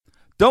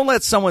Don't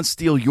let someone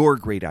steal your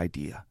great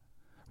idea.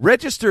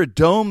 Register a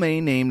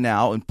domain name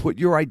now and put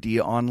your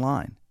idea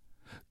online.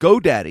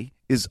 GoDaddy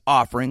is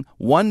offering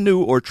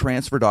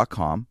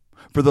onenewortransfer.com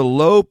for the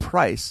low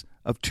price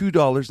of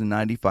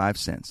 $2.95,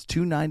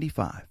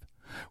 $2.95.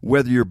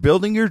 Whether you're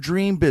building your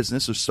dream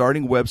business or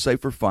starting a website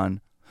for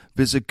fun,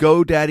 visit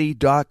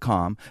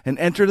GoDaddy.com and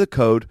enter the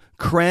code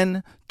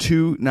KREN295,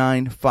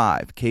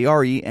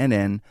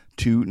 KRENN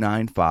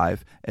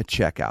 295 at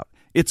checkout.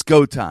 It's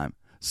go time.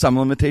 Some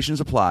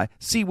limitations apply.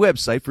 See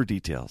website for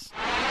details.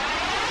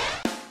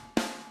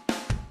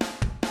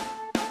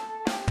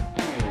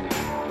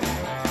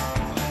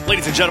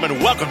 Ladies and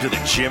gentlemen, welcome to the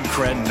Jim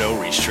Krenn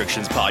No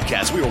Restrictions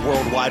podcast. We are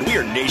worldwide. We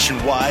are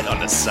nationwide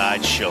on the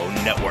Sideshow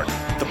Network.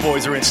 The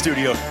boys are in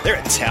studio. They're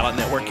at Talent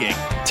Network Inc.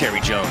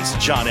 Terry Jones,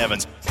 John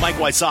Evans, Mike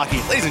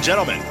Wysocki. Ladies and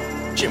gentlemen,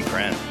 Jim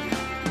Krenn.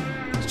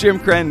 It's Jim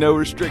Krenn, No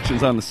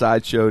Restrictions on the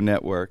Sideshow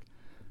Network.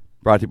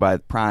 Brought to you by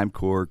the Prime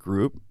Core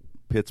Group,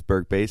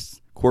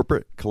 Pittsburgh-based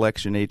corporate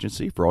collection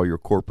agency for all your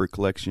corporate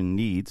collection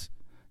needs.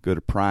 Go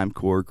to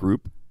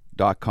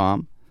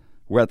primecoregroup.com.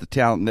 We're at the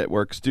Talent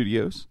Network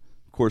studios.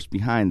 Of course,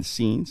 behind the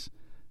scenes,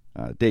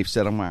 Dave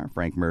Settlemeyer,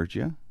 Frank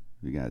Mergia.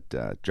 We got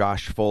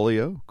Josh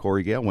Folio,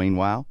 Corey Gale, Wayne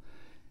Weil.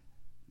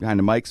 Behind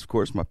the mics, of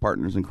course, my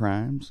partners in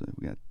crimes.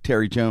 We got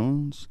Terry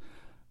Jones,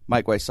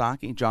 Mike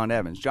Wysocki, John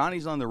Evans.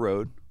 Johnny's on the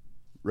road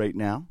right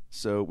now,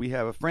 so we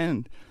have a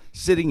friend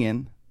sitting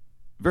in.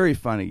 Very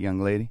funny young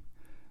lady,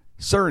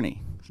 Cerny.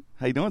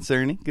 How you doing,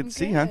 Cerny? Good to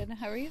see you, huh?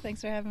 How are you? Thanks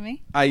for having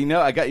me. I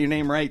know. I got your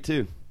name right,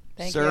 too.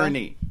 Thank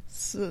Cerny. you.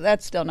 So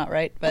that's still not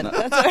right, but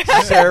that's all right.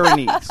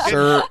 Cerny.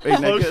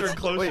 Closer and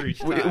closer each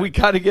time. We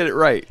got to get it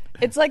right.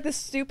 It's like the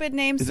stupid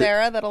name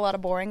Sarah that a lot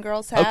of boring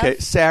girls have. Okay,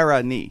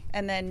 Sarah Nee.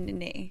 And then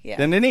Nee, yeah.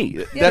 Then the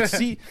knee. That's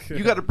see,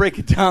 you got to break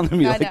it down to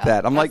me I like know.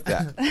 that. I'm like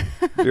that.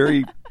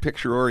 Very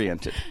picture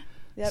oriented.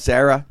 Yep.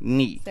 Sarah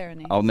Nee. Sarah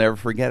Nee. I'll never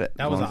forget it.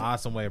 That was an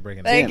awesome way of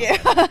breaking it Thank down.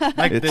 you.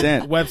 Like It's the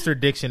in. Webster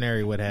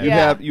Dictionary would have.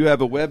 Yeah. You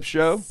have a web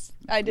show.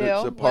 I do.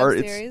 It's a Web part.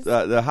 series. It's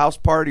the house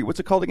party. What's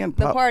it called again?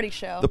 The Party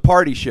Show. The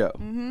party show.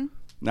 Mm-hmm.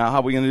 Now, how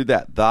are we going to do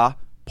that? The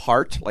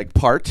part, like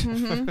part.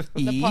 Mm-hmm.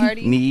 The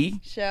Party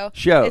Nee. Show.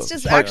 Show. It's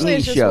just Part actually Nee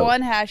it's just show.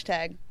 one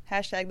hashtag.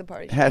 Hashtag the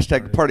Party Show.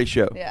 Hashtag the party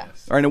show. Yeah.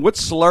 All right, and what's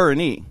Slur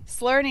and E?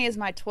 Slurny is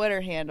my Twitter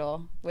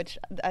handle, which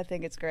I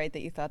think it's great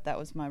that you thought that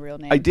was my real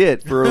name. I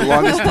did. For the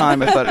longest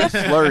time, I thought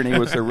Slur and E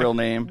was her real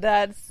name.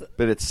 That's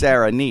But it's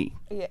Sarah Nee,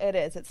 yeah, it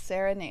is. It's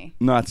Sarah Nee.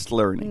 not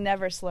Slur and E.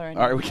 Never Slurny.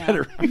 All right, we got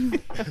it right.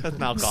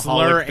 An alcoholic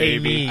Slur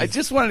baby. Amy. I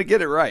just wanted to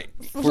get it right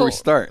before we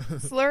start.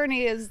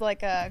 Slurny is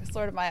like a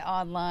sort of my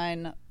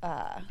online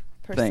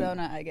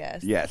persona, I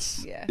guess.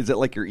 Yes. Yeah. Is it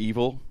like your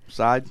evil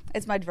side?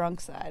 It's my drunk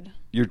side.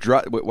 Your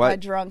what? My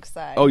drunk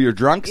side. Oh, your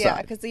drunk Yeah,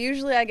 side. because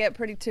usually I get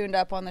pretty tuned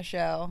up on the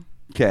show,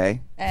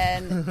 Okay.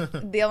 and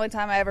the only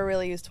time I ever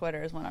really use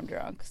Twitter is when I'm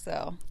drunk.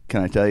 So,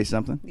 Can I tell you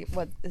something?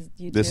 what is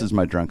you? This too? is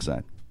my drunk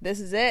side. This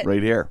is it.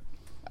 Right here.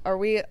 Are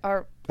we?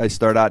 Are I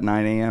start out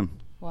 9 a.m.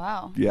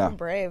 wow. Yeah. You're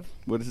brave.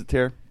 What is it,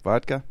 Terry?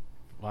 Vodka?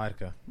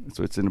 Vodka. That's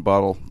what's in the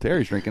bottle.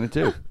 Terry's drinking it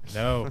too.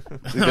 No.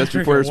 That's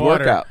before his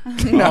Water. workout.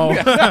 No.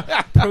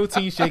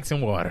 Protein shakes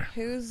and water.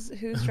 Who's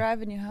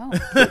driving you home?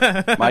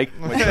 Mike.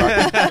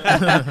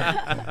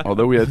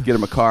 Although we had to get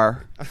him a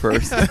car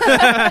first. It's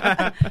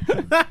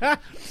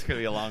going to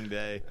be a long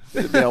day.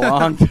 It'll be a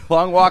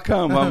long walk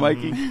home, huh,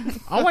 Mikey?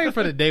 I'm waiting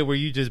for the day where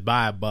you just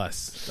buy a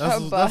bus. That's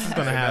what's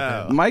going to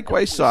happen. Mike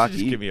Just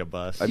give me Wysocki. a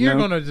bus. You're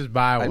going to just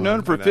buy one. I've known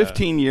him for I know.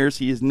 15 years.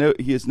 He has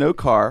no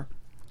car.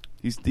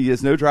 He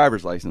has no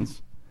driver's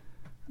license.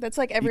 That's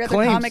like every He other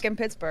claims- comic in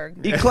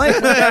Pittsburgh. He claims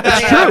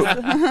it's true.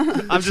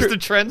 I'm just a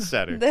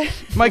trendsetter.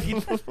 Mike,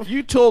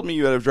 you told me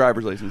you had a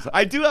driver's license.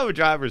 I do have a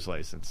driver's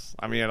license.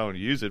 I mean, I don't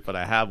use it, but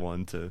I have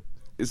one to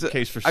Is in it?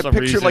 case for I some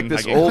picture reason like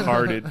this I get old.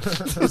 carded.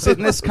 Is it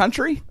in this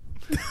country?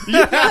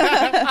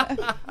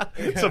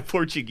 It's a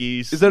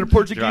Portuguese. Is that a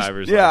Portuguese?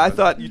 driver's Yeah, I license.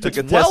 thought you took It's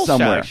a test Welsh,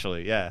 somewhere.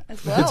 actually. Yeah. As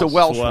It's a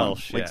well. Welsh,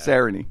 Welsh, one, like yeah.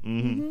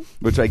 Sarony,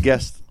 which I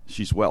guess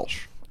she's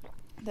Welsh.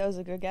 That was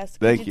a good guess.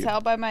 Thank Could you. you tell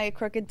by my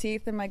crooked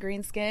teeth and my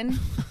green skin?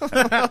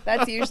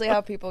 That's usually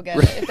how people get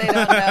it. If they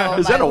don't know.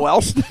 Is that a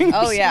Welsh thing?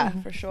 Oh, yeah,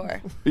 for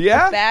sure.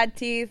 Yeah? Bad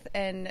teeth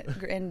and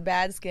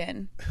bad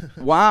skin.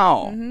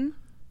 Wow.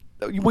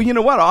 Mm-hmm. Well, you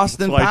know what?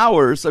 Austin That's why-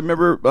 Powers. I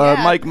remember Yeah,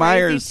 Mike crazy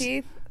Myers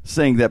teeth.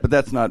 saying that, but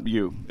that's not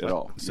you at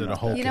all. So the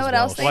Hulk You know is what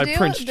else Welsh. they Why do?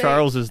 Prince They-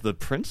 Charles is the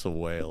Prince of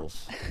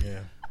Wales. Yeah.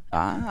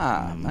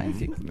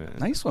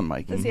 Nice one,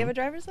 Mike. Does he have a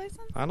driver's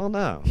license? I don't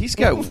know. He's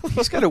got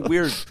a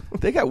weird.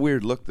 They got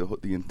weird look.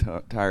 The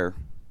entire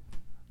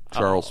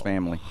Charles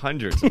family.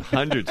 Hundreds and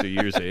hundreds of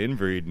years of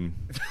inbreeding.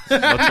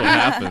 That's what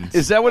happens.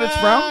 Is that what it's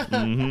from?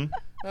 Mm-hmm.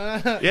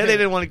 Yeah, they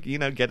didn't want to,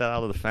 get it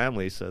out of the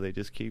family, so they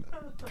just keep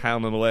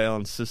pounding away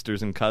on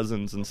sisters and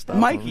cousins and stuff.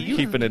 Mikey, and you-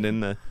 keeping it in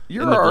the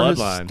You're in the our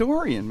bloodline.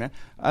 historian, man.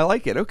 I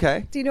like it.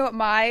 Okay. Do you know what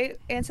my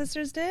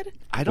ancestors did?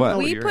 I don't What? know.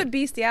 We what put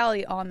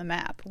bestiality on the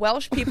map.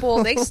 Welsh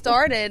people, they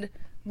started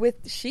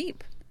with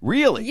sheep.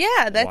 Really?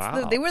 Yeah,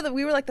 Wow.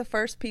 we were like the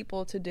first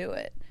people to do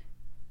it.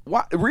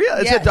 What?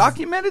 Really? Is it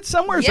documented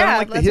somewhere? Is that on,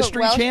 like, the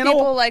History Welsh Channel?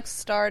 People like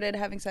started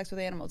having sex with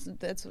animals.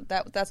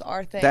 That's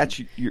our thing.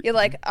 You're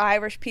like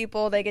Irish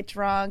people, they get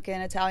drunk,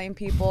 and Italian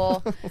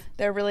people,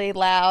 they're really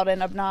loud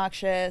and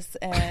obnoxious,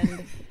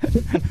 and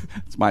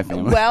it's my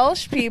family.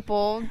 Welsh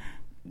people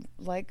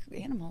like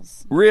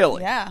animals.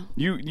 Really? Yeah.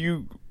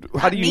 You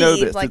how do you know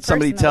this? Did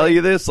somebody tell you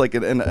this? Like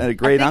a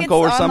great uncle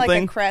or something?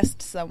 Like a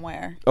crest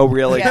somewhere. Oh,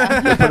 really? Yeah.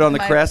 They put it on the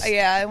crest?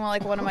 Yeah, in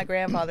like one of my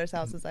grandfather's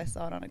houses, I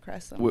saw it on a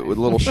crest somewhere. With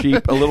little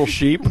sheep, a little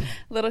sheep?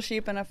 Little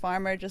sheep and a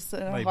farmer, just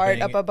a like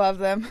heart up above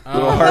them. A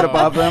little heart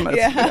above them?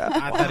 Yeah.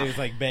 I thought he was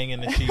like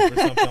banging the sheep or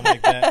something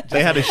like that.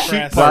 They had a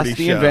sheep Plus party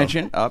the show.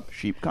 invention of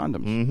sheep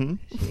condoms.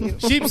 Mm-hmm.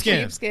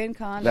 Sheepskin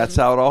condoms. That's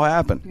how it all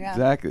happened. Yeah.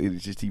 Exactly. It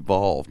just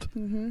evolved.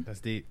 Mm-hmm. That's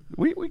deep.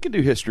 We could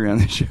do history on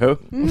this show.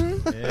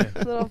 Mm-hmm.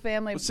 Yeah. Little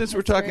family. Since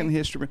we're talking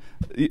history,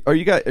 are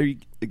you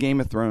a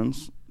Game of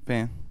Thrones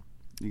fan?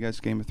 You guys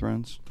Game of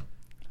Thrones?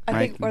 I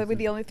Right? think are we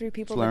the only three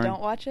people Slurring. that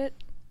don't watch it?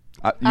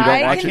 You don't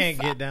I watch I it? can't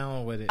get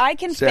down with it. I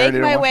can Sarah fake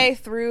didn't my watch way it?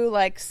 through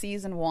like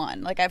season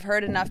 1. Like I've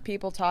heard enough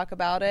people talk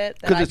about it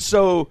that Because it's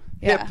so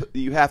hip, Yeah.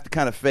 you have to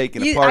kind of fake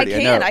in a party.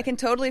 I know. I can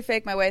totally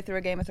fake my way through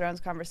a Game of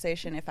Thrones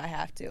conversation if I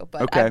have to,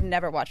 but Okay. I've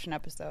never watched an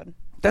episode.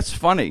 That's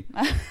funny.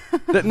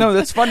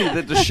 That's funny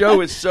that the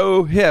show is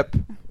so hip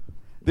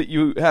that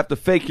you have to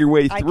fake your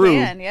way through.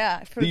 I can,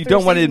 yeah. That you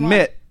don't want to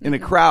admit in a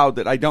crowd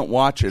that I don't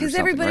watch it. Because Because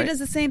everybody does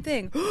the same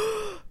thing.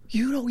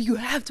 You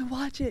have to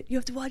watch it. You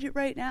have to watch it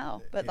right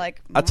now. But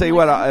like, I'll tell you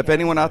what. If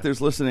anyone out there's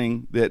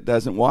listening that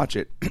doesn't watch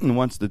it and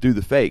wants to do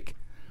the fake,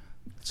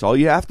 so all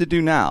you have to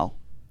do now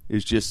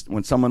is just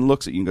when someone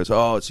looks at you and goes,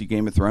 "Oh, it's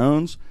Game of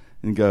Thrones,"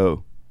 and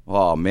go,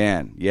 "Oh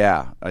man,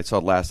 yeah, I saw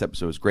the last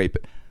episode. It was great."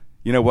 But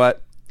you know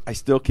what? I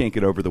still can't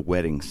get over the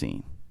wedding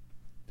scene.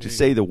 Just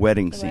say the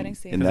wedding scene. wedding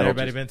scene. And Because that'll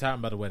everybody just, been talking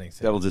about the wedding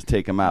scene. that'll just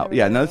take them out. Everybody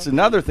Yeah, no, will. that's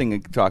another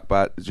thing to talk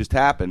about. It just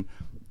happened.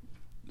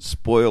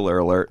 Spoiler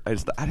alert. I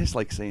just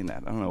like saying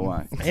that. I don't know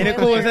why. Ain't it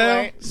cool as hell?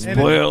 Alert.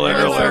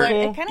 Spoiler alert.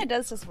 It kind of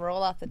does just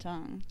roll off the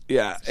tongue.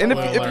 Yeah, and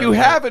Spoiler if you alert.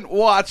 haven't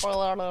watched,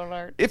 Spoiler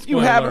alert. if you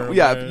Spoiler haven't,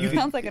 yeah, alert. if you,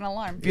 Sounds like an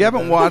alarm. if you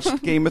haven't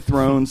watched Game of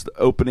Thrones, the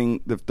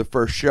opening, the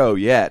first show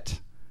yet,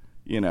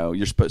 you know,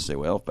 you're supposed to say,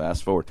 well,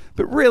 fast forward.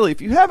 But really,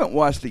 if you haven't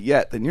watched it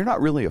yet, then you're not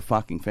really a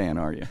fucking fan,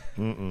 are you?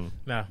 Mm-mm.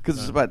 No. Because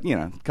it's about,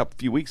 a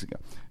few weeks ago.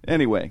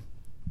 Anyway,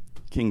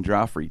 King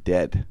Joffrey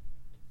dead,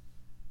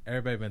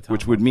 Everybody been talking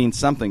which would mean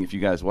something if you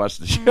guys watched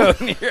the show.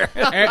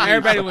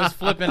 Everybody was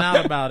flipping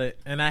out about it,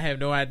 and I have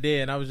no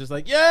idea. And I was just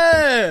like,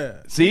 "Yeah,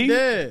 See? he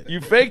did."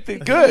 You faked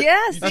it good.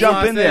 Yes, You that's jump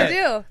all I in said. there.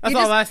 You do. That's you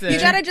all I said. You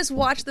gotta just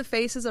watch the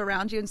faces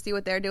around you and see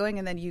what they're doing,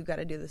 and then you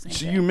gotta do the same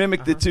So thing. you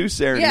mimicked it too,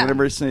 Sarah. Yeah.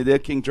 Whenever it's saying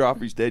that King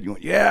Joffrey's dead, you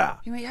went, yeah.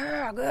 You went,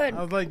 yeah, good.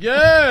 I was like,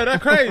 "Yeah,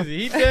 that's crazy.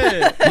 He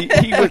did.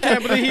 He I was,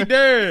 can't believe he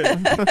did."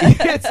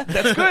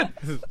 that's good.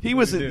 He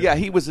was,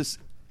 he was this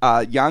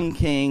young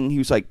king. He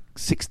was like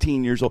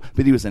 16 years old,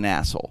 but he was an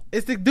asshole.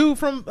 It's the dude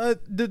from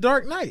The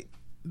Dark Knight.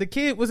 The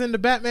kid was in the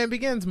Batman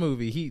Begins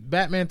movie.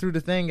 Batman threw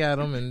the thing at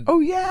him, and Oh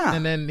yeah.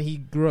 and then he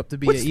grew up to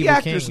be What's an the evil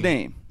actor's king.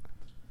 name?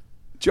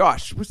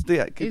 Josh. What's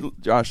the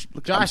Josh?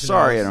 Look, I'm Josh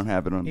sorry, knows. I don't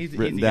have it He's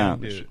written a young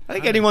down. dude. I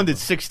think anyone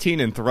that's 16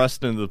 and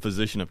thrust into the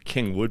position of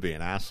king would be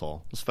an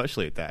asshole,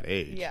 especially at that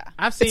age. Yeah.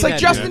 I've seen It's like that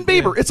Justin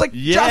dude. Bieber. It's like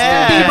Yeah.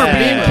 Justin Bieber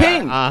being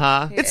king.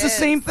 Uh-huh. It's the is.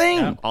 same thing.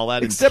 Yeah. All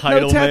that Except no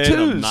entitlement,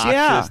 tattoos. obnoxious.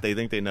 Yeah. They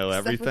think they know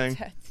Except with everything.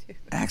 tattoos.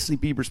 Actually,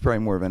 Bieber's probably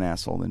more of an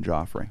asshole than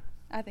Joffrey.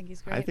 I think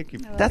he's great. I think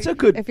love That's you. a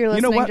good. If you're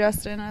you know listening, what?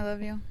 Justin, I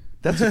love you.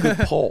 That's a good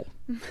poll.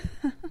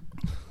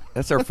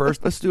 That's our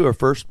first. Let's do our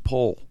first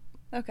poll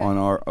Okay. on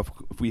our.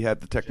 If we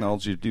had the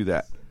technology to do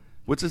that.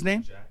 What's his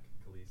name?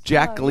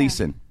 Jack Oh, yeah.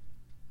 Gleason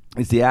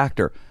is the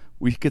actor.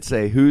 We could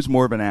say who's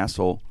more of an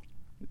asshole,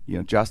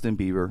 Justin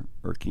Bieber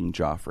or King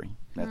Joffrey.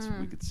 That's what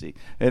we could see.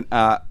 And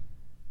I'm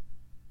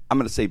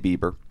going to say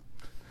Bieber.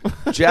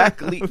 Jack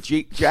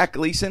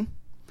Gleason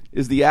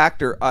is the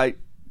actor. I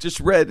just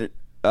read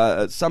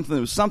something. It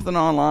was something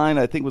online.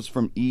 I think it was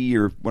from E!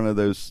 or one of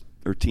those,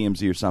 or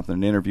TMZ or something.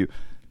 An interview.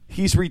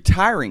 He's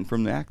retiring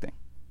from the acting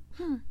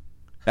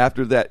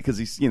after that because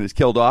he's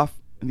killed off,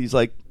 and he's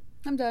like,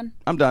 I'm done.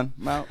 I'm done.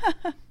 I'm out.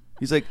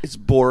 He's like, it's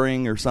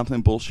boring or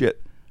something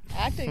bullshit.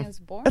 Acting is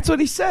boring. That's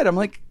what he said. I'm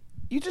like,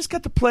 you just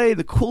got to play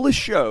the coolest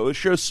show. A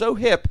show so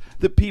hip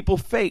that people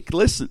fake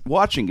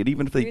watching it,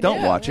 even if they We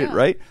don't do, watch it, yeah.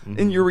 right?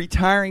 And you're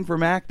retiring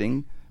from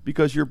acting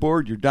because you're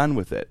bored. You're done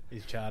with it.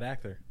 He's a child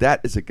actor.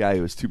 That is a guy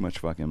who has too much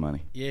fucking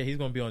money. Yeah, he's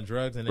gonna be on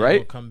drugs, and then Right?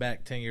 he'll come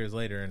back 10 years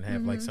later and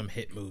have like some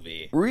hit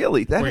movie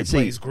Really? That where he is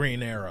plays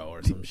Green Arrow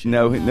or some shit.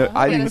 no. He'll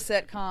I get a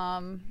think.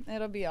 sitcom.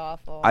 It'll be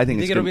awful. I think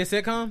You it's think it'll gonna, be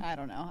a sitcom? I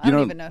don't know. You I don't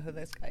don't- even know who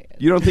this guy is.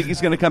 You don't think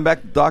he's going to come back,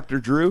 Dr.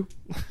 Drew?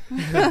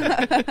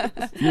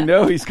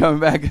 He's coming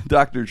back,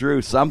 Dr.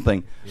 Drew.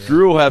 Something.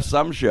 Drew will have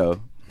some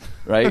show,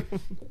 right?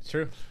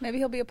 True. Maybe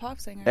he'll be a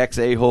pop singer. Ex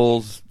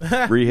A-holes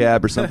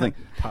rehab or something.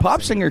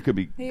 Pop singer could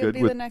be He'll good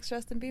be with. the next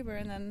Justin Bieber,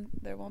 and then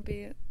there won't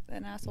be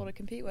an asshole to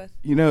compete with.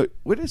 You know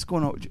what is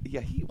going on?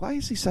 Yeah, why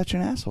is he such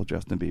an asshole,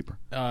 Justin Bieber?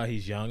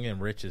 He's young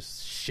and rich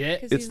as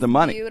shit. It's the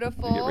money.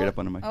 Beautiful. Get right up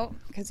on the mic. Oh,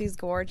 because he's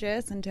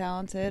gorgeous and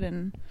talented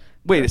and.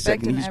 Wait a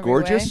second, he's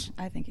gorgeous?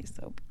 Way. I think he's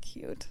so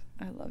cute.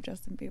 I love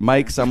Justin Bieber.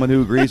 Mike, someone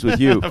who agrees with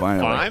you.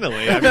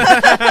 Finally, I've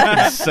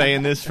been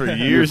saying this for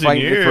years and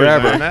years.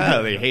 Forever. I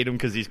know. They hate him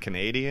because he's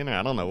Canadian.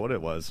 I don't know what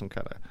it was. Some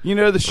kind of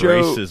the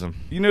show. Racism.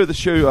 The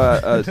show.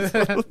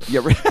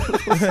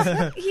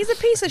 Yeah, he's a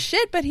piece of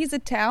shit, but he's a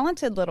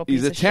talented little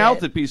piece of shit. He's a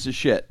talented piece of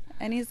shit.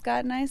 And he's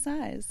got nice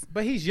eyes.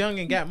 But he's young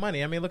and got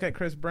money. I mean, look at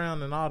Chris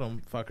Brown and all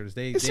them fuckers.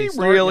 They he start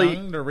really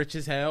young, they're rich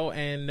as hell,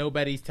 and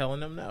nobody's telling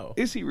them no.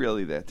 Is he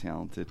really that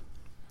talented?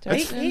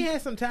 He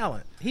has some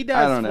talent. He does.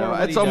 I don't know.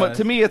 It's almost,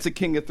 to me, it's a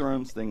King of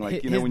Thrones thing.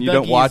 Like, when you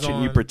don't watch it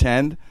and you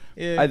pretend.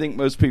 Yeah. I think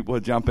most people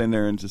would jump in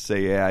there and just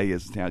say, yeah, he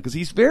is talented. Because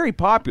he's very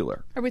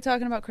popular. Are we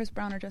talking about Chris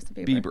Brown or Justin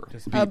Bieber?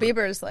 Bieber. Oh,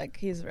 Bieber's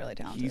he's really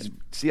talented.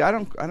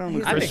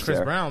 I think Chris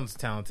Brown's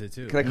talented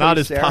too. Can I not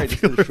as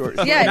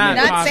popular. Yeah,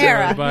 not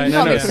Sarah. But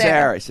no,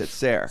 Sarah. I said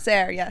Sarah.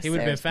 Sarah, yes. He would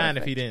have been fine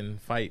if he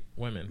didn't fight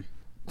women.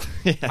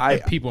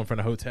 People in front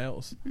of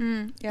hotels.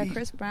 Yeah,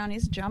 Chris Brown,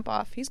 he's jump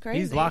off. He's crazy.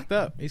 He's locked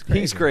up. He's crazy.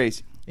 He's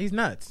crazy. He's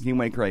nuts. He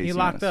went crazy. He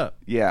locked up.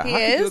 Yeah. He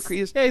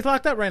is? Yeah, he's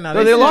locked up right now.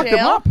 No, they locked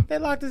him up? They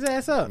locked his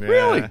ass up. Yeah.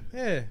 Really?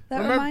 Yeah.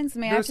 That reminds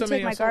me, I have to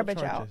take my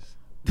garbage out.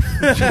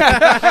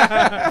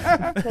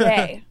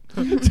 Today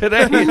it's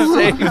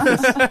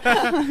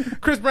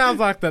Chris Brown's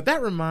locked up.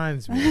 That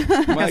reminds me.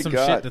 Got some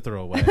shit to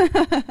throw away.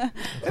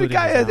 The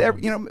guy has,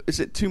 is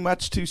it too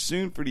much too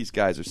soon for these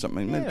guys or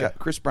something? Yeah.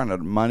 Chris Brown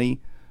had money,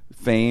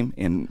 fame,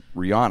 and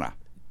Rihanna.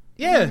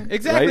 Yeah,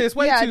 exactly. Right? It's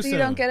way too soon. You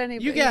don't get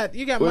anybody.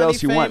 You got money,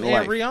 fame,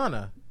 and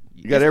Rihanna.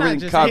 You got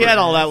everything covered. He had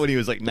all that when he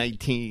was like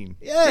 19.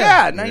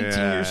 Yeah, 19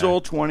 years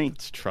old, 20.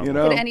 It's trouble.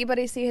 Did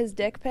anybody see his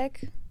dick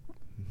pic?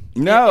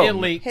 No. It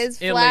leaked. His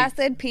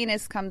flaccid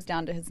penis comes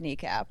down to his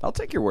kneecap. I'll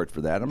take your word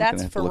for that.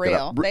 That's for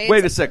real.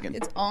 Wait a second.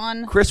 It's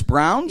on Chris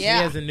Brown's?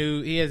 Yeah.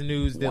 He has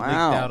news that leaked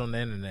out on the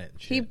internet.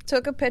 Shit. He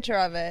took a picture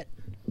of it.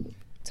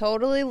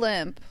 Totally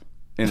limp.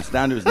 And it's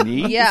down to his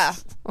knees? Yeah.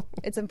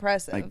 It's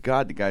impressive. My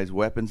God, the guy's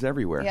weapons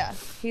everywhere. Yeah,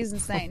 he's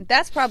insane.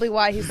 That's probably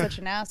why he's such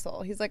an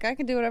asshole. He's like, I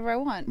can do whatever I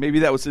want. Maybe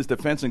that was his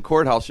defense in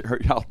court, how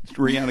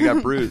Rihanna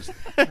got bruised.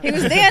 He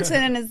was dancing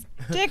and his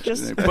dick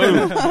just...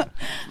 Boom.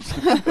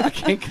 I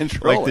can't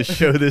control it. Like to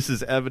show this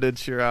as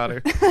evidence, Your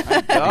Honor.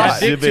 My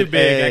dick too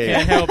big. I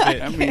can't help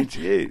it. I mean,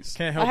 jeez.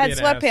 I had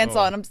sweatpants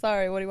on. I'm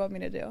sorry. What do you want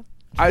me to do?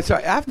 So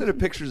after the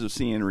pictures of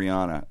seeing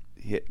Rihanna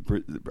hit,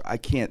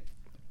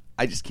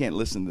 I just can't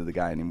listen to the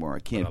guy anymore. I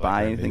can't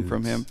buy anything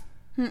from him.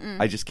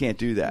 I just can't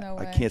do that. No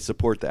way. I can't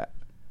support that.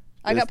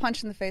 I got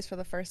punched in the face for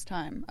the first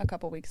time a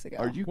couple weeks ago.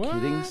 Are you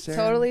kidding, Sarah?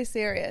 Totally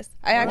serious.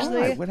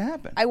 What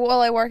happened? I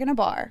work in a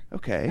bar.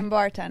 Okay. I'm a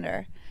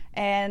bartender.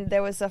 And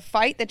there was a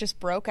fight that just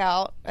broke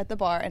out at the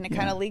bar, and it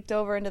kind of leaked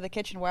over into the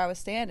kitchen where I was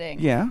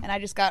standing. Yeah. And I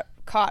just got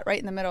caught right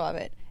in the middle of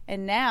it.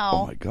 And now...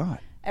 Oh, my God.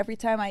 Every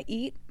time I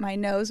eat, my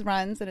nose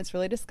runs, and it's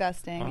really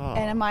disgusting. Oh.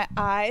 And my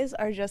eyes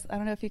are just, I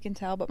don't know if you can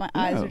tell, but my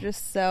eyes are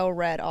just so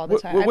red all the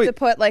time. I have to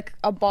put like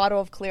a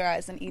bottle of Clear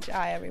Eyes in each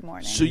eye every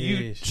morning. So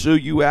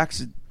you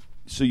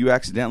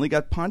accidentally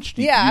got punched?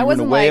 Yeah, I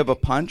wasn't in the way of a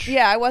punch?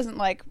 Yeah, I wasn't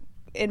like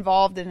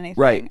involved in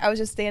anything. Right. I was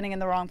just standing in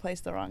the wrong place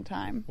at the wrong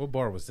time. What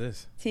bar was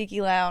this?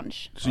 Tiki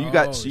Lounge. So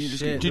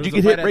did you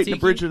get hit right in the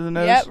bridge of the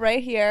nose? Yep,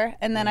 right here.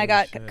 And then I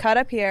got cut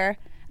up here,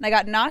 and I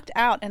got knocked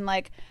out, and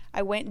like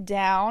I went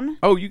down.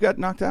 Oh, you got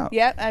knocked out?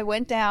 Yep, I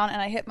went down,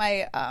 and I hit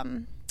my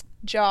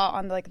jaw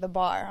on like the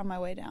bar on my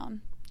way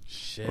down.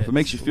 Shit. Well, if it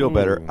makes you feel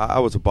better, I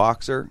was a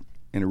boxer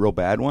and a real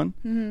bad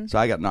one, so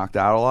I got knocked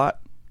out a lot.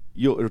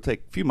 It'll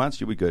take a few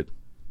months. You'll be good.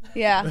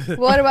 Yeah.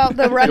 What about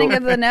the running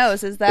of the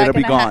nose? Is that it'll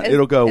be gone?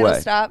 It'll go away.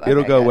 It'll stop. Okay,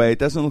 it'll go away. It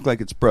doesn't look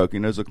like it's broke.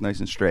 Your nose looks nice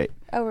and straight.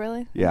 Oh,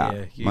 really?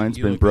 Yeah. Mine's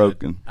been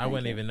broken. I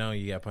wouldn't even know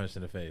you got punched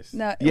in the face.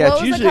 No. Yeah.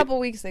 Well, it was a couple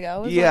weeks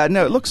ago.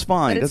 No, it looks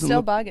fine. But it's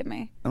still bugging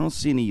me. I don't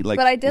see any like.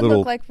 But I did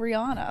look like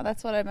Rihanna.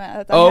 That's what I meant. I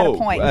had a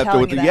point in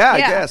telling you that. Yeah, I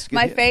guess.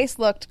 My face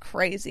looked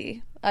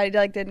crazy. I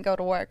like didn't go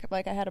to work.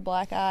 Like I had a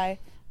black eye,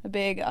 a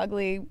big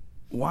ugly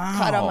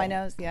cut on my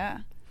nose. Yeah.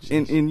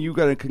 And you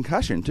got a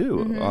concussion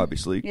too,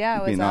 obviously. Yeah, I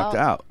was being knocked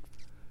out.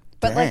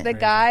 But like the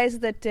guys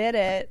that did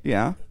it,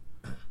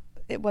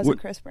 it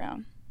wasn't Chris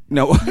Brown.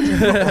 No,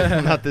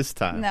 not this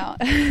time. No,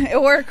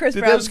 or Chris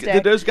Brown's dick.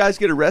 Did those guys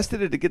get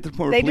arrested? Or did it get to the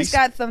point? They just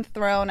got them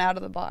thrown out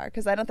of the bar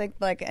because I don't think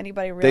like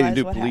anybody realized. They didn't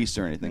do what police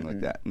happened. or anything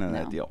like that. None of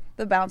that deal.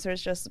 The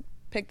bouncers just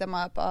picked them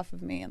up off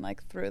of me and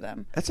like threw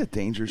them. That's a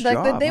dangerous like,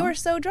 job. They were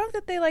so drunk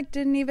that they like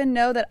didn't even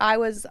know that I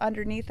was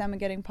underneath them and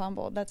getting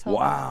pummeled. That's how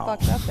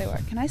fucked up they were.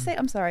 Can I say?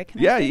 I'm sorry.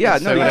 Can I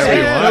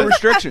say no, no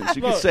restrictions.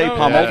 You can say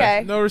pummeled.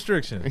 Okay. No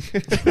restrictions.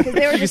 Because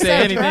they were you just can say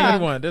so anything drunk.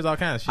 you want. There's all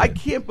kinds of shit. I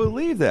can't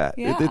believe that.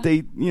 Yeah. That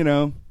they,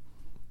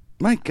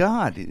 My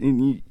God.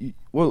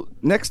 Well,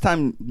 next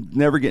time,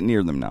 never get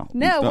near them now.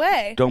 No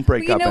way. Don't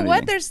break up anything. You know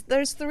what?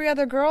 There's 3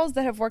 other girls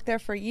that have worked there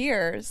for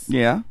years.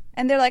 Yeah?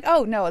 And they're like,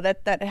 oh, no,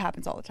 that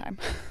happens all the time.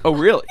 Oh,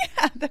 really?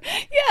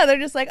 Yeah, they're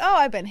just like, oh,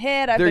 I've been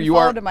hit. I've been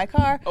followed to my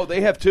car. Oh,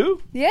 they have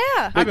too? Yeah.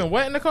 I've been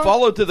wet in the car?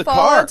 Followed to the car?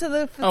 Followed to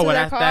their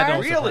that car.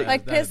 don't Really?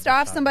 Like pissed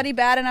off somebody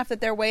bad enough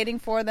that they're waiting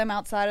for them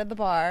outside of the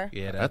bar.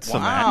 Yeah, That's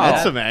Wow.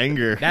 some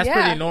anger. That's Yeah.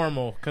 pretty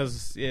normal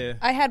because,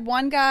 I had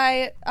one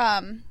guy,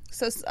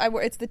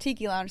 it's the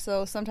Tiki Lounge,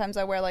 so sometimes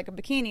I wear like a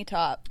bikini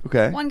top.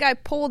 Okay. One guy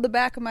pulled the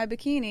back of my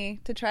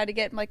bikini to try to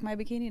get like my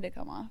bikini to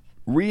come off.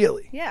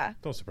 Really? Yeah.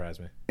 Don't surprise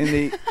me. And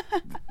did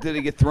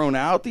they get thrown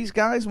out, these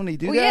guys, when they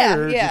do Well, that? yeah,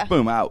 Or yeah. just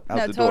boom, out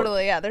No, the door?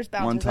 totally, yeah. There's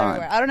One bouncers time.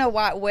 everywhere. I don't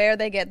know where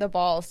they get the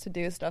balls to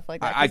do stuff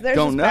like that. 'cause I there's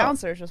don't just know.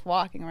 bouncers just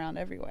walking around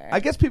everywhere. I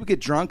guess people get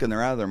drunk and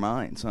they're out of their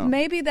minds, huh?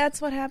 Maybe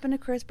that's what happened to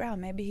Chris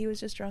Brown. Maybe he was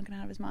just drunk and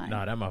out of his mind.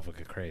 No, that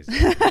motherfucker crazy.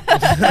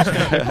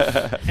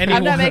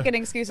 I'm not making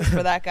excuses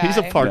for that guy. He's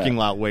a parking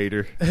lot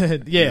waiter.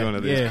 Yeah. He's one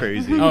of these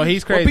crazy. Oh,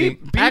 he's crazy.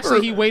 Bieber-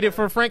 Actually, he waited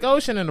for Frank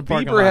Ocean in the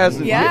parking Bieber lot.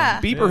 hasn't.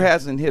 Yeah. Bieber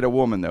hasn't hit a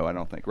woman though. I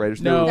don't think. Right?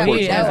 There's No, That he we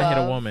reports know hasn't hit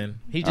a of. woman.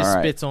 He just All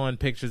right. spits on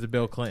pictures of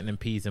Bill Clinton and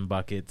pees in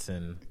buckets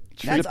and.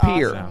 He's That's a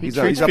peer. awesome. He's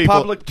Treats a people-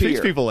 public peer.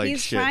 Treats people like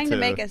He's shit, trying to too.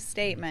 make a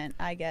statement.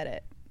 I get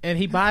it. And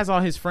he buys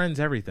all his friends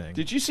everything.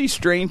 Did you see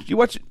Strange? You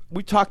watch?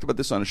 We talked about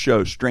this on a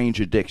show,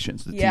 Strange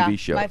Addictions, the Yeah, TV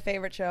show. my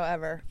favorite show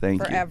ever.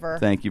 Thank Forever. you.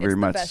 Thank you very It's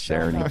much, the best show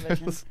on Sarah.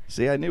 television.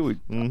 See, I knew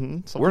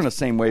Mm-hmm. we're in the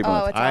same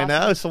wavelength. Oh, it's I awesome.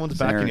 know. Someone's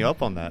backing Sarah. you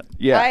up on that.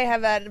 Yeah. I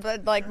have that,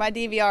 but like my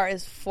DVR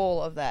is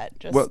full of that.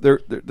 Just Well,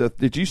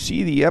 did you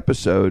see the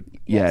episode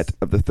yet Yes.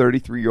 of the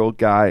 33-year-old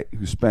guy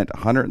who spent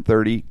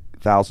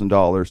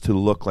 $130,000 to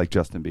look like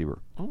Justin Bieber?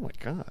 Oh my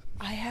god.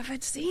 I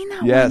haven't seen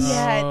that Yes. one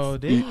yet. Oh,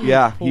 did he?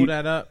 Yeah, Pull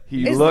that up.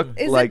 He Is looked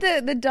it like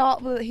the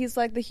doll? He's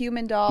like the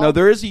human doll. no.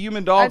 There is a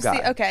human doll I've guy.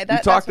 seen- okay, we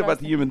that's talked what I about was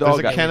the thinking. human doll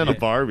There's guy. a Ken and a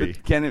Barbie.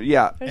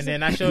 Yeah, And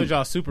then I showed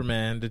y'all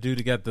Superman, the dude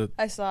who got the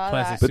I saw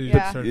plastic that. suit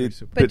Yeah. surgery. It-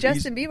 But But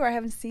Justin Bieber, I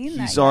haven't seen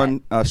that. he's yet.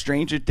 on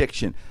Strange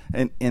Addiction,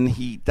 and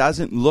he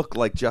doesn't look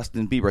like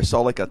Justin Bieber. I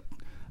saw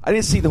I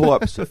didn't see the whole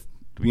episode.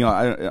 You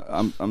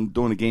know, I'm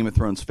doing a Game of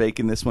Thrones fake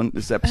in this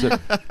episode,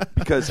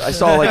 because I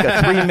saw like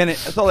a 3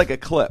 minute. I saw like a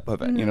clip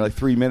of it. You know, like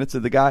 3 minutes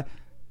of the guy.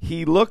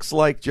 He looks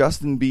like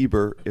Justin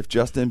Bieber if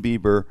Justin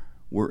Bieber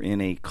were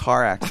in a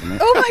car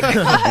accident. Oh my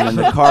god! And then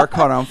the car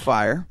caught on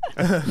fire,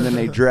 and then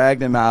they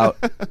dragged him out,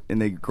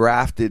 and they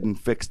grafted and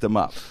fixed him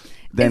up.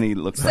 Then he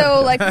looks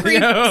So like like That's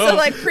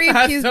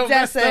pre-pubescent so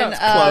messed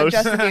Close.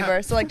 Justin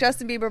Bieber. So like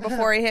Justin Bieber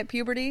before he hit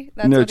puberty.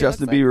 That's no, what he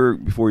Justin looks like?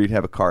 Bieber before you'd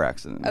have a car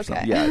accident. Or Okay.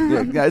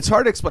 something. Yeah, it's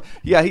hard to explain.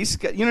 Yeah, he's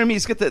got, you know what I mean.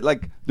 He's got that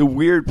like the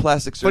weird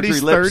plastic surgery. But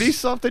he's lips,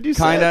 30-something, you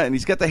said? kinda, and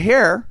he's got the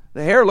hair.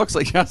 The hair looks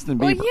like Justin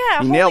Well, Bieber.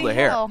 yeah, he nailed holy the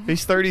hair. hell.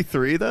 He's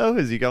 33 though.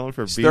 Is he going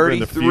for He's Bieber in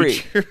the 33.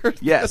 future?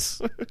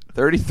 Yes,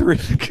 33.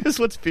 Because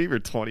what's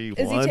Bieber? 21,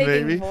 Is he taking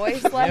maybe. voice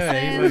he's like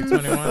lessons,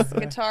 21.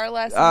 guitar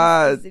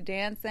lessons? Is he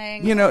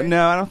dancing? You know, or-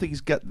 no, I don't think he's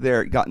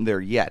gotten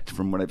there yet.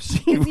 From what I've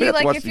seen, Is he, I've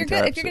like watched if the you're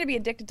entire going to episode. be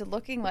addicted to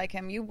looking like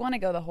him, you want to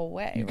go the whole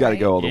way. You got to right?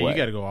 go all the Yeah, way. you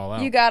got to go all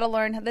out. You got to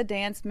learn the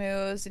dance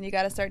moves, and you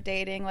got to start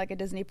dating like a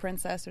Disney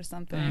princess or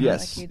something.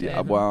 Yes. like you did. Yeah,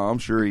 well, I'm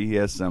sure he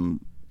has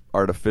some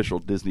artificial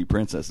Disney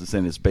princesses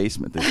in his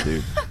basement. This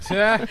dude.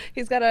 Yeah.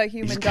 He's got a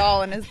human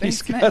doll in his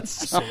He's basement. got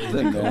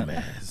something. man.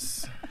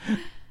 Gomez.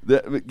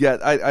 Yeah,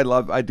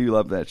 I do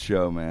love that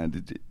show,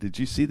 man. Did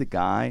you see the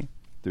guy?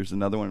 There's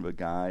another one of a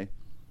guy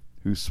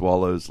who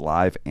swallows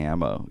live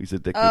ammo. He's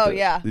addicted. Oh to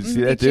yeah, Did you see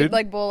He that chewed, dude?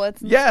 like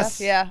bullets. And Yes.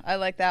 stuff. Yeah, I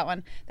like that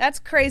one. That's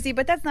crazy,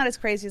 but that's not as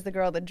crazy as the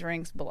girl that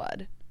drinks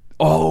blood.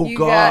 Oh You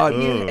God.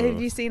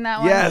 have you seen that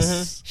one?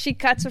 Yes. She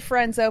cuts her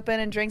friends open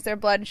and drinks their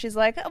blood, and she's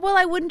like, "Well,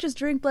 I wouldn't just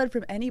drink blood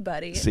from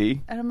anybody."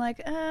 See? And I'm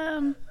like,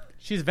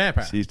 She's a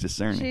vampire. She's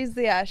discerning.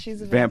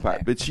 she's a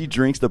vampire, but she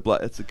drinks the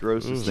blood. It's the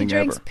grossest She thing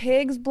drinks ever.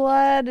 pig's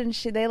blood, and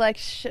they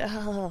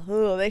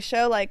they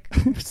show like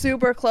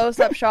super close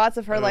up shots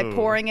of her like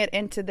pouring it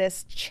into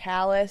this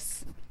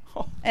chalice,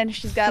 and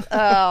she's got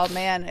oh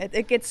man,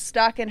 it gets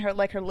stuck in her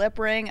like her lip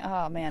ring.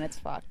 Oh man, it's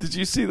fucked. Did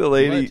you see the Blood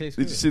lady? tastes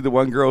Did you good. see the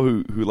one girl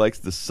who likes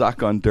to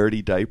suck on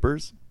dirty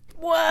diapers?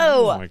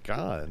 Oh Whoa! my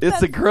god. It's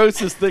the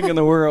grossest thing in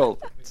the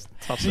world.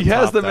 Tough She to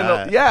has top them in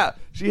that. the, yeah.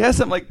 She has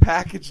them like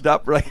packaged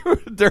up like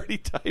with dirty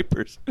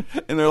diapers,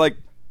 and they're like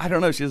I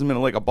don't know. She has them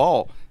in like a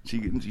ball.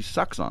 She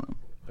sucks on them.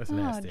 That's Oh,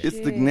 nasty. gee. It's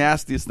the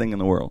nastiest thing in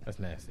the world. That's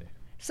nasty.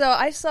 So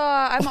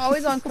I'm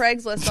always on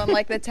Craigslist on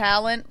like the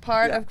talent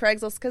part of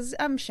Craigslist because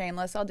I'm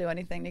shameless. I'll do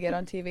anything to get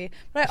on TV.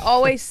 But I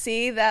always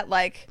see that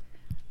like,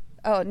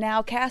 oh,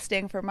 now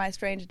casting for My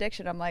Strange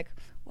Addiction. I'm like,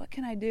 what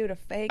can I do to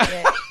fake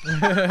it?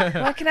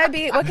 What can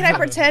I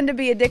pretend to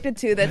be addicted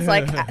to that's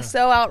like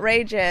so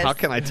outrageous? How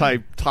can I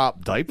type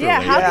top diaper? yeah,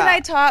 lady? how can Yeah. I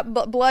top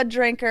blood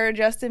drinker,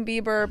 Justin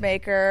Bieber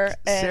maker?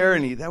 And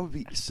Serenity, that would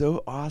be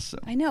so awesome.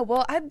 I know.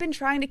 Well, I've been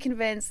trying to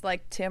convince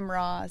like Tim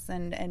Ross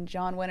and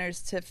John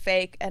Winters to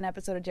fake an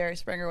episode of Jerry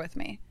Springer with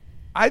me.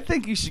 I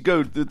think you should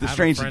go the I have a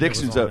Strange friend that was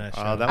Addictions. on that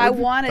show. That I would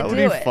be- want to that do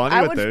would be it. funny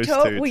I with would those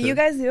totally. two, Will too. you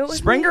guys do it with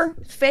Springer?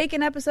 me? Fake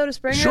an episode of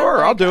Springer?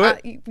 Sure, I'll do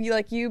it.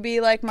 You be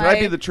like my. Can I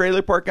be the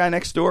trailer park guy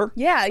next door?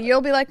 Yeah,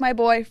 you'll be like my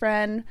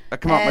boyfriend. I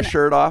come out my and-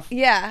 shirt off.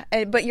 Yeah,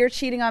 but you're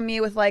cheating on me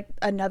with like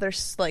another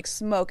like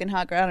smoking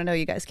hot girl. I don't know,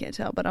 you guys can't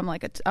tell, but I'm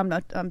like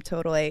I'm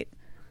total 8.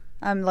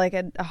 I'm like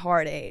a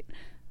hard 8.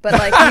 But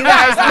like you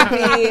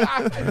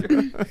guys would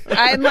be.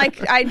 I'm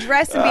like I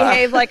dress and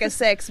behave like a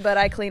 6, but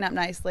I clean up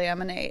nicely.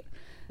 I'm an 8.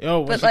 Yo,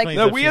 when But, she like- cleans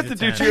No, up, we she's have to a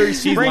do 10. Jerry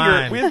She's Springer.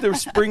 lying. We have to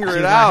Springer She's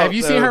it lying. out. Have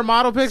you seen her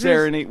model pictures?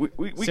 Serenity,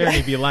 we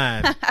Serenity be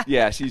lying.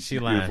 yeah, she's She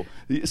beautiful.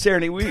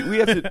 Serenity,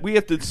 we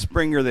have to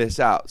Springer this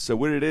out. So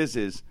what it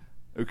is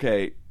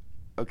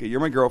okay, you're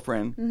my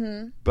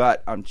girlfriend,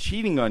 but I'm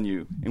cheating on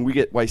you, and we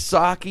get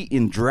Wysocki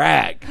in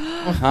drag,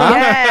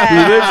 Yeah,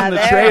 who lives in the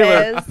there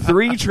trailer, it is.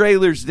 3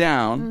 trailers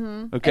down.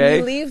 And Okay,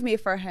 you leave me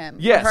for him.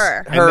 Yes. For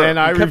her. And then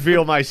I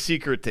reveal my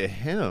secret to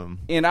him.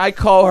 and I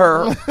call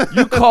her,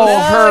 you call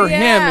her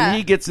him, yeah. and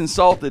he gets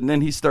insulted, and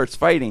then he starts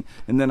fighting,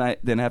 and then I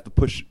have to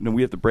push, and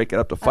we have to break it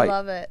up to fight. I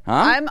love it.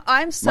 Huh?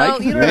 I'm so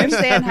Mike? you don't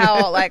understand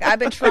how like I've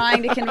been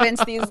trying to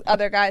convince these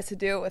other guys to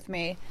do it with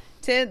me.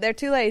 They're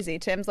too lazy.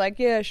 Tim's like,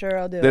 yeah, sure,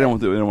 I'll do it. They don't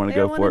do it. They don't want to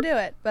They go don't for want it. to do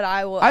it, but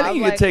I will. I think I'm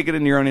you like, could take it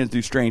in your own hands and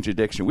do Strange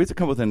Addiction. We have to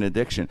come up with an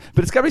addiction,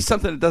 but it's got to be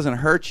something that doesn't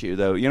hurt you,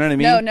 though. You know what I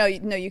mean?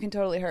 No, you can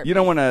totally hurt. You me.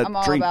 don't wanna I'm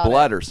all drink about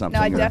blood it. or something,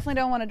 No, I or- definitely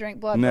don't want to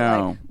drink blood. No.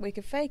 But like, we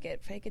could fake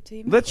it till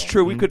you. That's make it.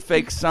 true. We could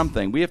fake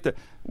something. We have to.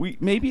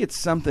 Maybe it's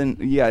something.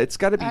 Yeah, it's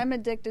got to be. I'm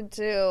addicted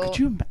to Could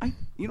you? I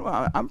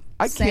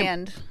can't.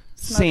 sand.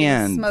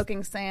 Sand.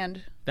 Smoking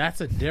sand.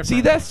 That's a different.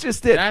 See, that's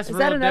just it. That's Is real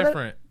that another-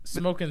 different.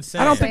 Smoking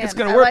sand. I don't think it's Sand.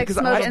 gonna I work like because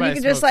smoke, I- and you can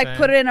Nobody just like smokes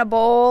put sand. it in a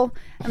bowl,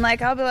 and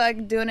like I'll be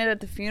like doing it at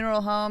the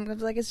funeral home. I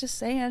was like, it's just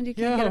sand. You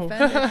can't Yo. get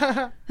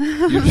offended.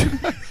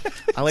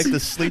 I like to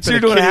sleep So in a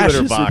you're doing kitty litter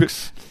ashes.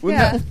 box.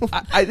 Yeah.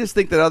 I just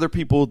think that other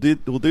people will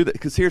do that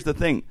because here's the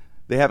thing: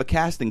 they have a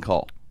casting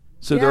call,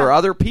 so there Yeah. are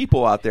other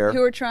people out there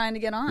Who are trying to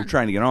get on? who are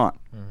trying to get on.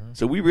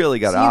 So we really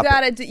got So you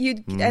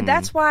to. gotta and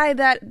that's why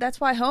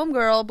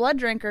homegirl, blood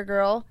drinker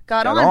girl,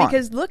 got on,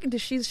 because look,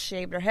 she's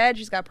shaved her head,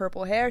 she's got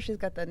purple hair, she's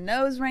got the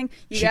nose ring.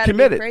 You She gotta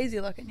committed. be crazy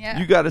looking. Yeah.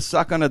 You got to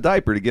suck on a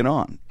diaper to get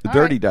on. The All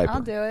dirty right, diaper.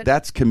 I'll do it.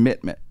 That's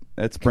commitment.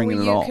 That's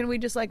bringing it all. Can we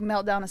just like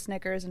melt down a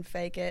Snickers and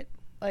fake it?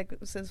 Like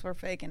since we're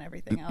faking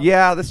everything else.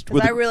 Yeah, that's.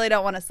 Because I really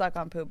don't want to suck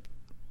on poop.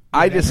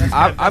 I'm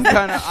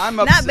kind of. I'm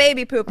Not upset.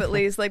 baby poop, at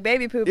least. Like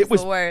baby poop It is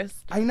was- the worst.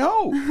 I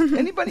know.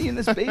 Anybody in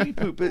this baby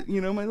poop,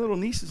 my little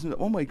nieces,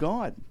 oh my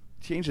God,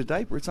 change a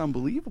diaper. It's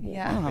unbelievable.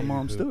 Yeah. I don't know how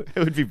moms do it. It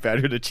would be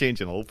better to change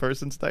an old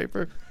person's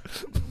diaper.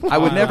 I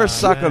would never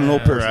suck on an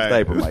old person's Right.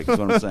 diaper, Mike, is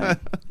what I'm saying.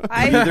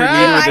 I, Either you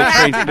or if the I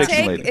Strange had to Addiction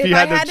take, lady. if you I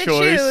had the had to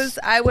choice. choose,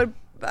 I would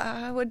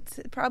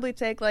probably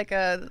take like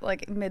a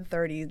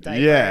mid-30s diaper.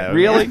 Yeah.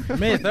 Really?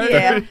 Mid-30s.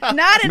 Yeah,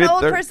 not an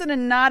old Mid-thir- person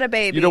and not a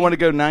baby. You don't want to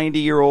go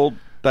 90-year-old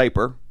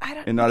diaper I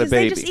don't, and not a because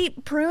baby. they just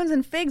eat prunes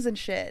and figs and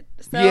shit.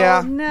 So,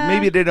 yeah, nah.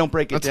 maybe they don't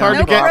break it It's down.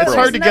 hard to get. protein. It's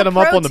hard to There's get no them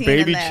up on the protein in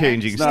baby there.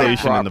 changing It's not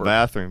station in the proper.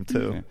 bathroom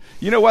too. Yeah.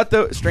 You know what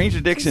though? Strange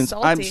Addictions.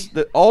 salty.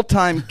 The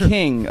all-time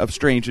king of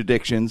Strange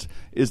Addictions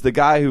is the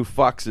guy who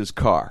fucks his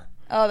car.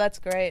 Oh, that's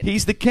great.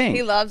 He's the king.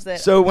 He loves it.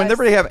 So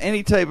whenever That's- they have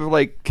any type of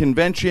like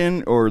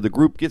convention or the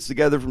group gets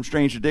together from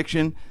Strange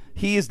Addiction,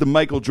 he is the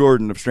Michael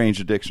Jordan of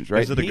Strange Addictions,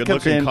 right? Is it a He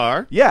good-looking comes in-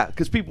 car? Yeah,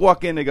 because people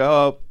walk in, they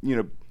go,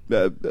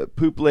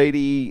 poop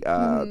lady,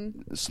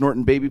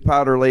 snorting baby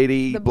powder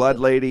lady, blood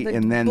lady, the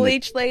and then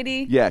bleach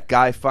lady. yeah,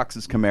 guy fucks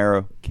his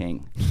Camaro,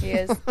 king. He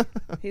is.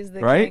 He's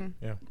the Right? king.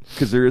 Yeah.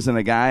 Because there isn't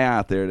a guy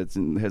out there that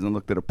hasn't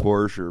looked at a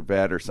Porsche or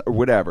Vet or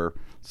whatever,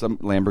 some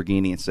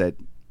Lamborghini, and said,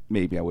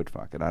 maybe I would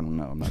fuck it. I don't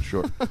know. I'm not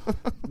sure.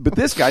 But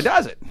this guy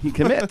does it. He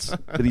commits.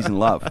 But he's in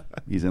love.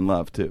 He's in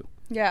love, too.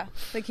 Yeah,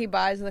 like he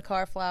buys the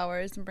car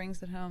flowers and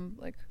brings it home,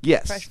 like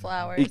Yes. fresh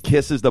flowers. He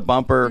kisses the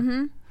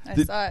bumper. I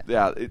saw it.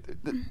 Yeah.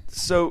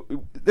 So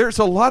there's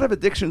a lot of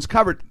addictions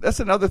covered. That's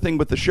another thing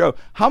with the show.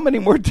 How many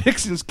more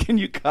addictions can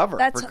you cover?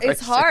 That's for it's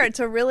Christ's hard sake?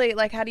 to really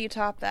like. How do you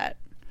top that?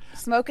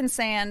 Smoke and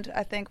sand.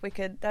 I think we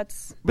could.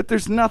 That's But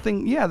there's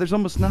nothing. Yeah, there's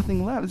almost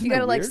nothing left. Isn't you got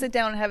to that like weird? sit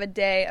down and have a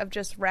day of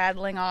just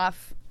rattling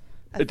off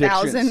a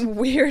Addictions. 1,000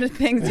 weird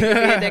things you can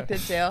be addicted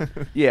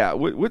to. Yeah.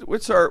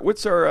 What's our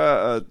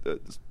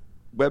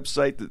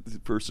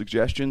website for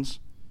suggestions?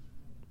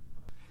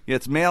 Yeah,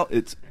 it's mail.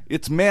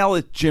 It's mail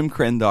at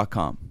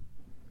jimkrenn.com.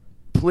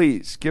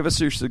 Please give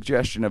us your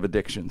suggestion of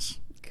addictions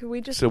Could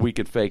we just so we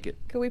could fake it.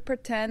 could we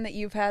pretend that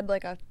you've had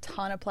like a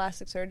ton of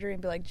plastic surgery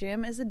and be like,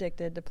 Jim is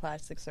addicted to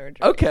plastic surgery?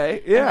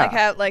 Okay. Yeah. And like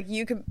have like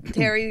you could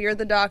Terry, you're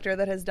the doctor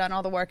that has done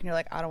all the work, and you're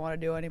like, I don't want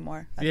to do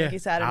anymore. I Yeah, think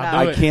he's had I'll enough. do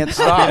I it. can't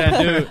stop.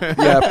 Yeah, dude.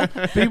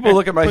 Yeah, people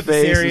look at my Put the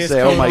face and serious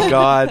say, "Oh coat my on."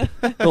 God!"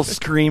 They'll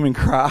scream and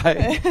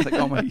cry. Like,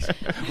 "Oh my!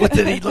 What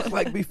did he look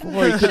like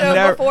before? He could Show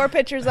never." before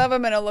pictures of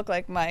him, and it'll look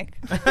like Mike.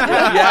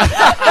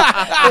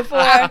 Yeah. Before,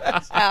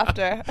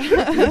 after.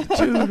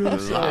 Dude, it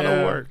was out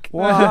of work.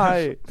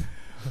 Why?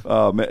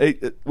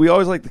 Man, we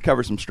always like to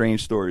cover some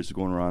strange stories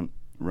going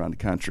around the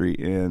country,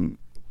 and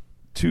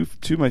two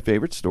of my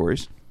favorite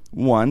stories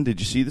One, did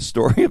you see the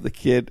story of the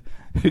kid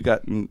who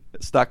got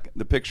stuck?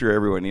 The picture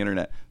everywhere on the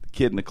internet. The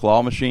kid in the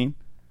claw machine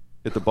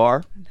at the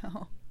bar.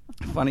 No.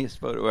 Funniest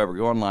photo ever.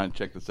 Go online and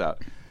check this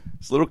out.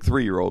 This little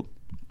 3-year-old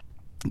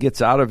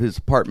gets out of his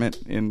apartment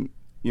in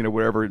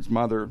wherever his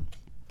mother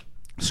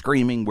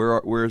screaming,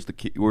 where's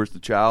the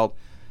child?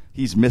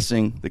 He's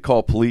missing. They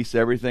call police,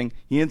 everything.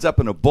 He ends up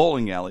in a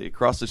bowling alley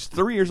across this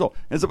 3 years old,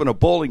 ends up in a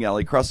bowling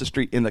alley across the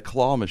street in the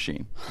claw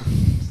machine.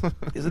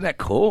 Isn't that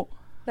cool?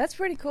 That's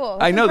pretty cool.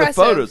 I know impressive.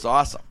 the photo's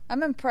awesome.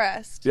 I'm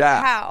impressed.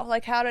 Yeah. How?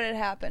 Like, how did it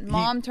happen?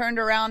 Mom turned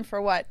around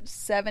for,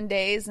 7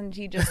 days, and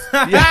he just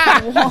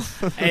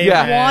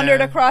Yeah.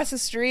 wandered across the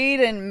street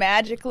and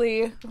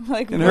magically,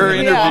 In her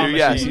interview,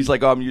 Yeah. she's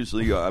like, I'm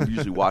usually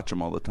watch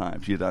them all the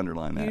time. She had to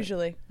underline that.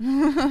 Usually.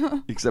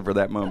 Except for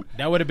that moment.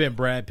 That would have been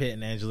Brad Pitt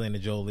and Angelina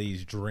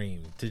Jolie's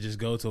dream, to just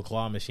go to a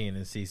claw machine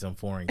and see some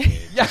foreign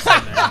kid.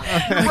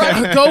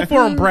 Go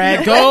for him,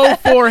 Brad. Go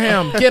for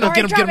him. Get him.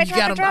 Get him. Get him. You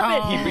got him.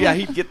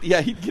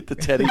 Oh. He'd get the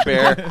teddy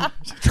bear.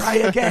 Try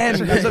again.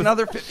 There's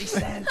another 50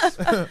 cents.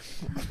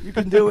 You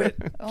can do it.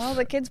 Well,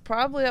 the kid's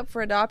probably up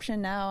for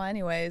adoption now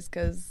anyways,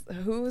 because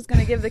who's going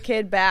to give the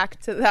kid back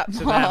to that mom?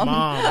 To that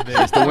mom,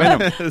 dude. To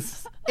win him.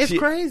 It's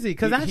crazy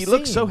because he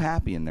looks so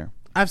happy in there.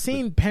 I've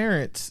seen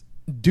parents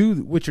do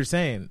what you're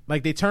saying.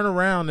 Like, they turn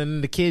around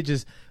and the kid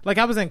just, like,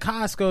 I was in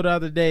Costco the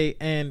other day,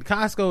 and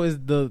Costco is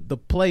the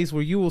place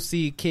where you will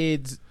see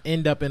kids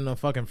end up in the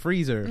fucking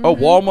freezer. Oh,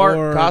 Walmart,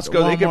 Or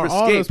Costco, they give Walmart, escape.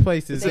 all those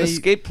places. It's an They-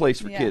 escape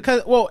place for Yeah. kids.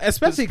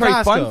 Especially It's probably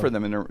Costco. fun for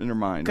them in their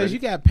mind. Because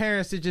right? you got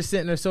parents that just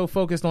sitting there so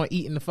focused on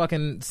eating the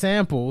fucking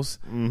samples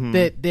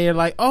that they're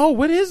like, oh,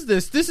 what is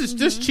this?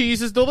 This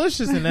cheese is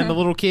delicious. And then the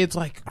little kid's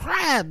like,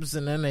 crabs.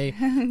 And then they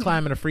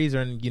climb in the freezer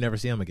and you never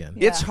see them again.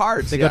 It's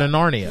hard. They go to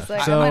Narnia. It's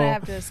like, so, I'm going to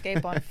have to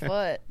escape on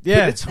foot.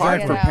 yeah, But it's hard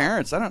Check for it out.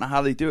 parents. I don't know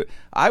how they do it.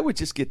 I would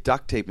just get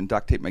duct tape and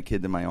duct tape my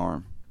kid to my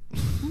arm. Why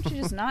don't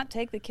you just not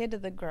take the kid to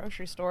the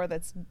grocery store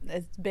that's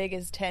as big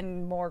as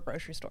 10 more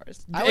grocery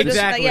stores? I would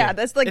Exactly.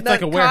 That's like It's the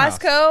like a warehouse.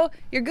 Costco.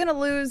 You're going to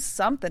lose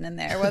something in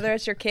there, whether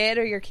it's your kid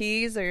or your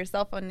keys or your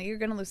cell phone. You're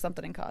going to lose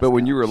something in Costco. But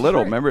when you were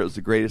little, remember, it was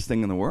the greatest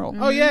thing in the world.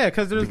 Oh, yeah,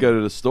 because To there's go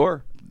to the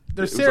store.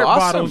 there's It was syrup awesome.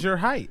 bottles your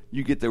height.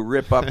 You get to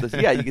rip off the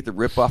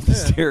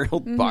cereal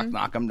box,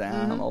 knock them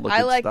down, all the good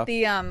I like stuff.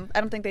 the I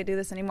don't think they do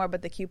this anymore,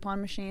 but the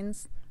coupon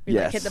machines. You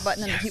Yes. like hit the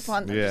button and the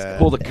coupon. Yeah.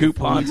 Pull the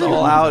coupons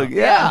all out.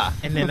 Yeah.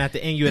 And then at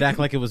the end, you would act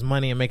like it was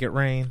money and make it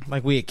rain.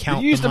 Like we'd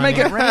count You used the to money.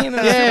 make it rain in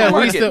the Yeah,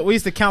 supermarket. we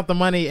used to count the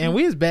money, and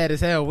we was bad as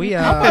hell. We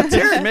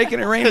Terry making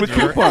it rain with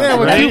coupons. yeah,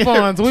 with right?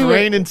 coupons. We would,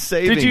 Rain and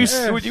savings. Did you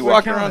Yeah, would you we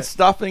walk count around it.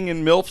 stuffing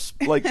in MILFs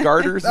like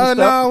garters and Oh stuff?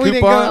 no, we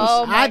didn't go. Coupons?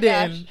 Oh, my I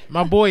didn't. gosh.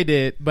 My boy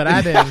did, but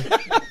I didn't.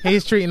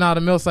 He's treating all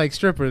the milks like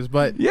strippers.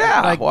 But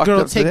Yeah, like walked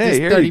girl, up to, take "Hey, this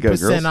here you go, 30%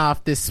 girls."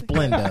 off this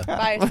Splenda.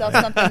 Buy yourself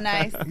something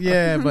nice.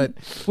 Yeah, but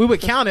we would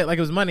count it like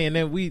it was money, and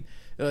then we,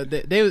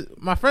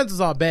 my friends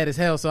was all bad as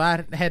hell, so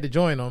I had to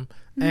join them.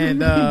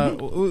 And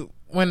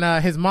when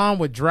his mom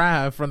would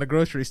drive from the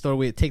grocery store,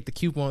 we'd take the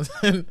coupons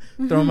and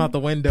throw them out the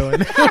window,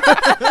 and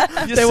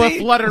You they would see?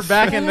 flutter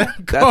back in the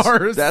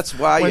cars. That's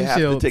why you have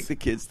to windshields. take the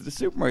kids to the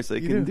supermarket so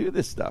they can do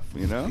this stuff.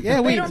 You know? Yeah,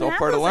 we- They it's don't all have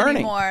part of those learning.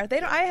 anymore. They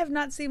don't. I have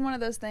not seen one of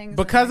those things in,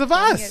 because like, of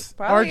 20 us. years.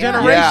 Our Probably, yeah.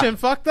 generation Yeah.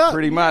 fucked up.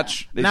 Pretty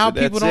much. They Now said,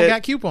 people "That's don't it."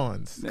 got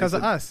coupons because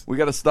of They said, us. We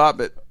got to stop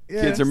it.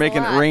 Yeah, Kids are it's making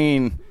a it lot.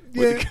 rain.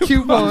 Yeah, with the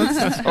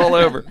coupons. all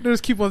over. There's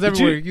coupons Did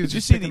everywhere. you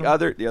just see picking the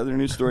them. other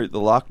news story? The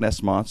Loch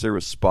Ness monster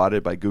was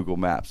spotted by Google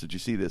Maps. Did you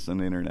see this on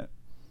the internet?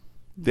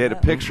 They had a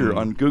picture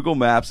on Google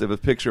Maps of a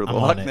picture of the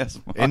I'm Loch on it. Ness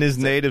monster In his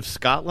native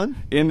Scotland?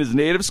 in his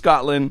native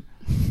Scotland.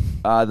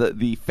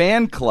 The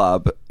fan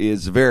club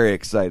is very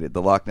excited.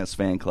 The Loch Ness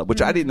fan club,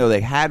 which I didn't know they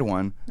had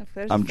one. If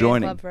there's I'm a fan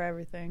joining. club for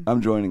everything.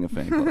 I'm joining a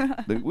fan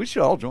club. We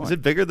should all join. Is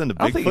it bigger than the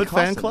I don't think it Bigfoot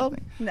fan costs club?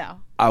 anything. No.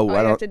 Oh, All I you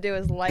have don't- to do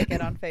is like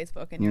it on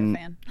Facebook, and you're a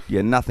fan.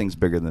 Yeah, nothing's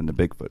bigger than the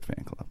Bigfoot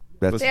fan club.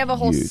 That's They have a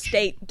whole huge.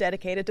 state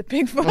dedicated to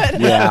Bigfoot.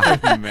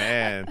 Yeah,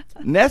 Man.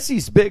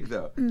 Nessie's big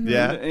though.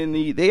 Yeah. and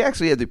they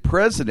actually had the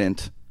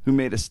president who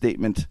made a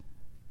statement.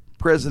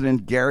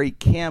 President Gary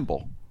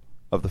Campbell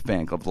of the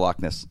fan club,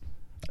 Loch Ness.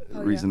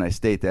 The reason I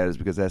state that is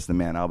because that's the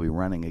man I'll be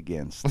running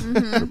against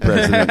for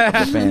president of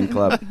the fan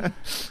club.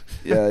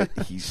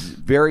 He's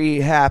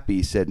very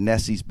happy. Said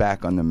Nessie's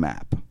back on the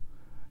map.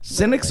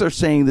 Cynics are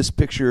saying this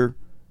picture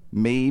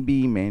may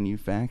be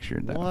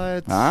manufactured. Though.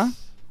 What? Huh?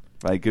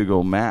 By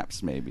Google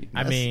Maps, maybe.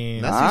 I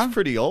mean, Nessie's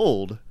pretty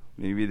old.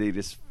 Maybe they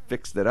just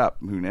fixed it up.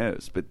 Who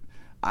knows? But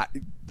I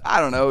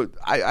don't know.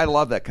 I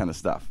love that kind of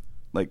stuff,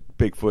 like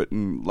Bigfoot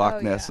and Loch Oh,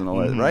 Ness yeah. and all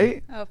that,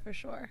 right? Oh, for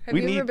sure. Have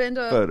We you ever need been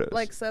to photos.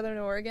 like Southern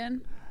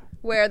Oregon,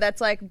 where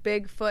that's like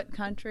Bigfoot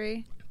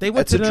country? they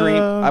went That's to a dream.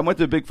 the I went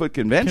to a Bigfoot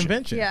convention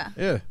convention.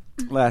 Yeah.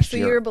 last So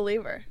year. you're a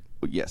believer.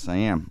 Yes, I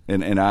am.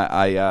 And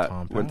I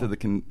Tom went to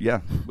Powell.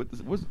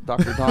 the was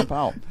Dr. Tom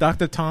Powell.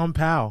 Dr. Tom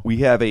Powell. We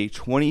have a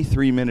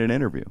 23-minute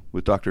interview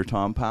with Dr.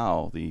 Tom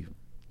Powell, the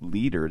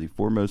leader, the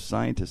foremost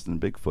scientist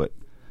in Bigfoot,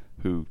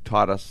 who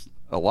taught us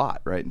a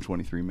lot, right? In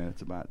 23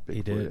 minutes about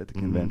He Bigfoot did. at the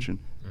convention,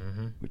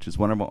 which is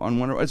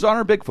it's on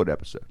our Bigfoot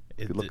episode.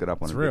 You could look it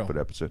up on It's our real. Bigfoot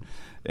episode.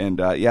 And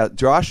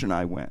Josh and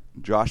I went.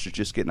 Josh is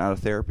just getting out of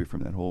therapy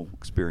from that whole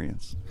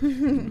experience.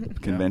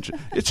 Convention.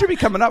 It should be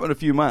coming up in a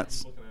few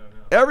months.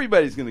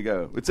 Everybody's going to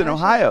go. It's in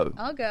Ohio.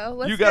 I'll go.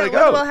 Let's You gotta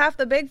go. go. We'll have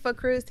the Bigfoot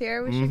cruise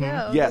here. We should go.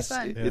 It'll be Yes,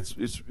 fun.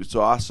 it's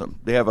awesome.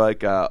 They have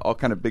like all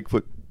kind of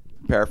Bigfoot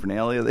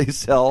paraphernalia they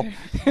sell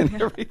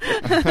and everything.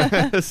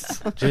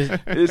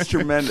 It's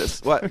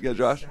tremendous. What? Yeah,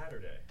 Josh?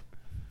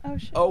 Oh,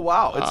 shit. Oh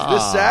wow! It's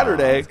this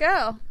Saturday. Let's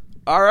go.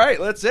 All right,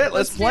 that's it.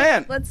 Let's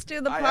plan. Let's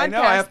do the podcast I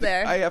know. I have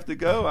there. I have to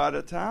go out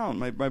of town.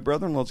 My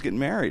brother-in-law's getting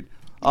married.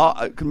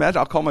 I can imagine.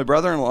 I'll call my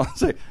brother-in-law and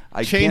say,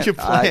 Change can't- your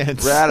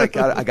plans. Brad, I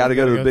got to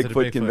go to a Go to the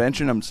Bigfoot Bigfoot.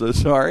 convention. I'm so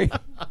sorry.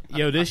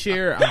 Yo, this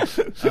year,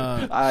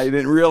 I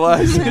didn't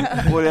realize.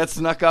 Boy, that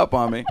snuck up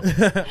on me.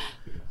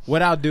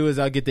 what I'll do is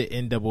I'll get the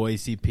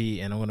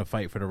NAACP and I'm going to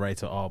fight for the right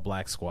to all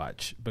black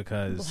Squatch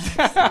because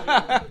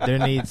there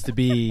needs to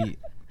be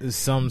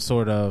some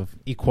sort of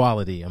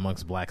equality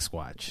amongst black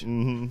Squatch.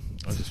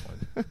 I just wanted-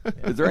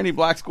 Is there any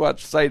black Squatch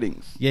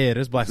sightings? Yeah,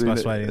 there's black See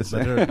Squatch that- sightings,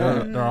 but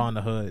they're on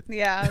the hood.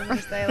 Yeah, I was going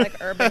to say like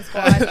urban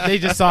squad. They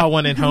just saw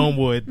one in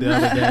Homewood the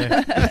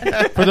other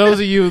day. For those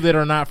of you that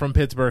are not from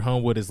Pittsburgh,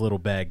 Homewood is Little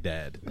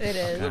Baghdad. It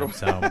is.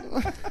 So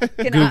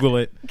Can Google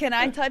I, it. Can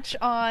I touch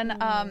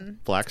on?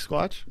 Black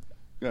Squatch?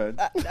 Good.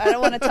 I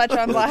don't want to touch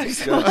on black Good,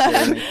 squad.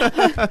 Sammy.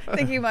 I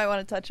think you might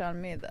want to touch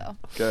on me though.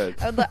 Good.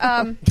 I would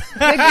the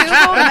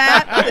Google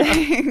Map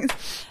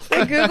things.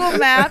 The Google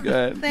Map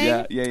Good.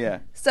 thing. Yeah.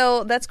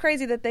 So that's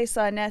crazy that they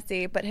saw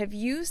Nessie, but have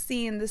you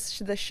seen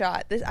the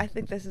shot? I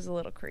think this is a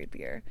little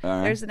creepier. All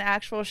right. There's an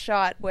actual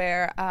shot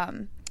where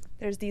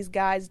there's these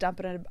guys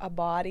dumping a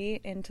body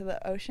into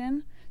the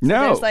ocean. So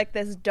No. there's like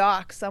this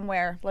dock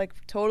somewhere, like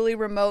totally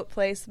remote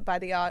place by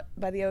the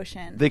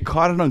ocean. They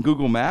caught it on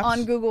Google Maps?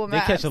 On Google They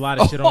Maps. catch a lot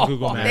of shit on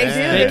Google Maps. They do.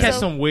 They There's catch a-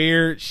 some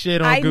weird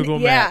shit on Google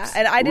Maps. Yeah,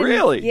 and I didn't.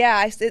 Really?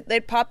 Yeah,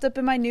 it popped up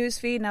in my news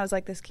feed, and I was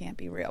like, "This can't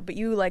be real." But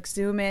you like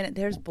zoom in, and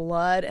there's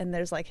blood, and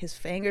there's like his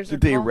fingers. Did are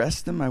they clawed.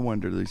 arrest them? I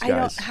wonder, these I don't.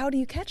 guys. How do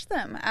you catch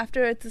them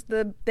after it's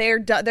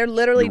they're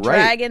literally You're right.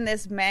 dragging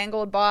this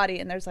mangled body,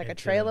 and there's like a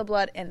trail of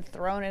blood, and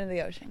thrown into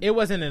the ocean. It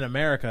wasn't in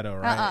America though,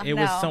 right? It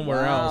was no.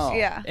 somewhere Wow. else.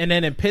 Yeah. And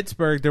then in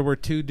Pittsburgh, there were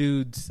two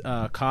dudes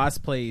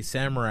cosplay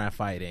samurai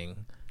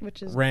fighting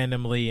Which is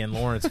randomly in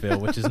Lawrenceville,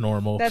 which is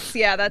normal. that's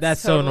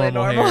so totally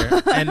normal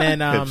here. And then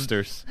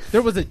Hipsters.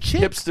 there was a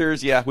chick.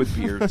 Hipsters, yeah, with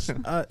beards. Did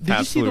you see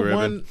Absolute the ribbon.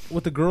 one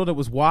with the girl that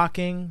was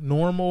walking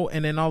normal,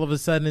 and then all of a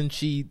sudden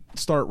she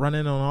start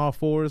running on all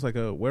fours like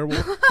a werewolf?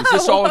 Is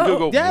this all on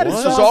Google? Yeah, this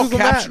this is is all on Google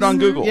captured Maps. on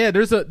Google. Yeah,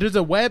 there's a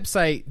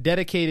website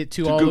dedicated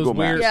to all Google those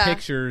weird Maps. Yeah.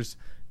 pictures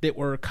that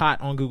were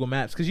caught on Google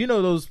Maps because you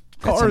know those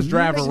cars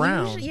drive amazing.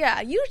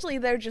 around. Usually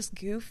they're just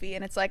goofy,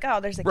 and it's like, oh,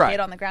 there's a Right. kid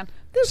on the ground.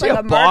 There's See like a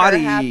a murder body.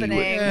 happening.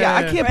 Yeah,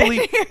 I can't right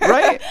believe. here.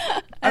 Right?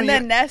 And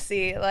then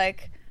Nessie,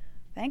 like,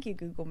 thank you,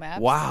 Google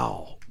Maps.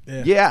 Wow.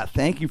 Yeah. Yeah,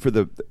 thank you for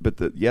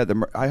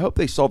I hope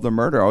they solved the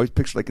murder. I always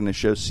picture like in the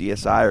show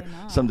CSI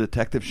or some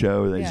detective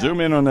show. They Yeah.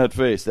 zoom in on that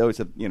face. They always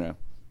have,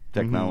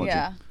 technology.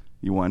 Yeah.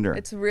 You wonder.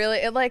 It's really,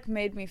 it like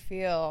made me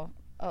feel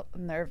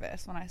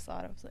nervous when I saw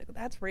it. I was like,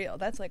 that's real.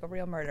 That's like a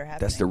real murder happening.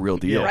 That's the real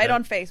deal. Right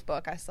on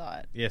Facebook, I saw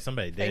it. Yeah,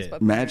 somebody did.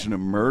 Facebook. Imagine a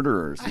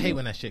murderer. I hate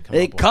when that shit comes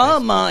Hey, up on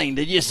Carmine,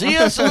 did you see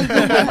us on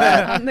Google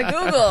Maps? On the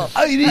Google.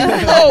 I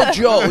didn't know,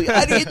 Joey.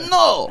 I didn't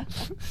know.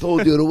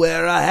 Told you to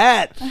wear a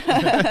hat.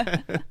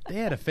 Facebook. They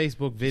had a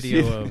Facebook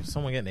video of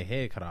someone getting their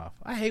head cut off.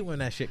 I hate when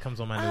that shit comes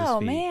on my news Oh,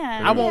 feed.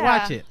 man. I won't Yeah.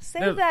 watch it.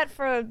 Save that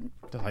for...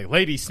 They're like,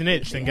 lady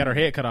snitched and got her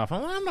head cut off.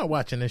 I'm not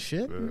watching this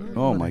shit.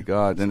 Oh my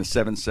God! Then the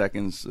 7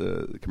 seconds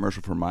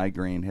commercial for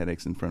migraine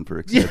headaches in front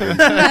for Excedrin.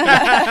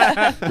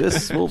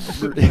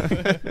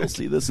 We'll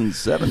see this in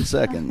 7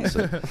 seconds.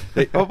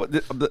 But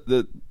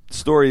the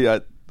story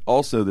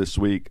also this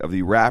week of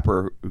the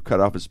rapper who cut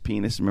off his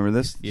penis. Remember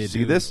this? Yeah, See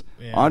dude. this?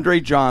 Yeah. Andre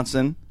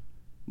Johnson,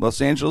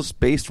 Los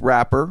Angeles-based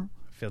rapper,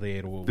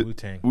 Affiliated with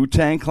Wu-Tang.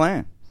 Wu-Tang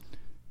Clan.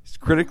 He's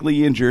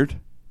critically injured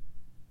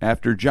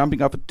after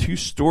jumping off a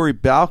 2-story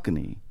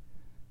balcony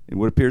in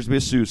what appears to be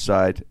a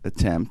suicide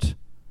attempt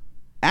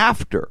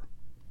after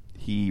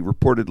he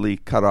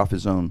reportedly cut off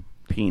his own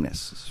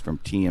penis. This is from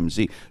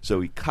TMZ.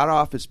 So he cut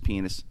off his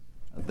penis,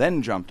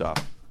 then jumped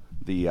off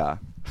the... I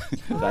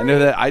know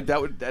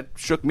that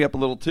shook me up a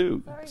little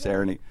too,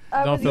 Sarah.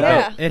 Don't feel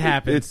yeah. bad. It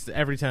happens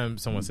every time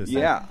someone says that.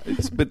 Yeah,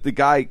 but the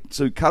guy...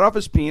 So he cut off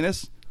his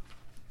penis,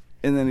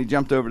 and then he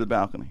jumped over the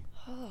balcony.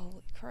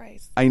 Holy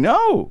Christ. I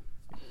know.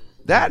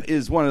 That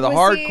is one of the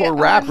Was he hardcore on,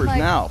 rappers like-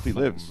 now. If he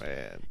lives,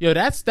 Man. Yo,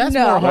 that's No.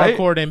 more Right?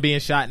 hardcore than being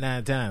shot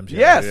 9 times. yo.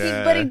 yes,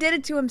 Yeah. But he did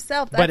it to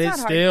himself. That's But not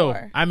it's still,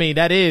 hardcore. I mean,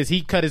 that is,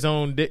 he cut his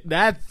own dick.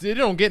 It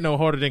don't get no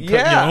harder than cutting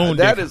yeah, your own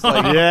that dick. is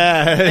like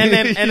Yeah.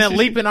 and then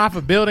leaping off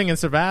a building and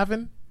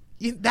surviving.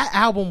 That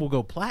album will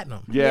go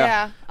platinum.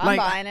 Yeah, I'm Like,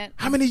 buying it.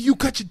 How many of you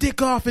cut your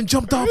dick off and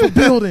jumped off a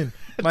building?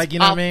 Like, you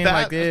know what I mean? Top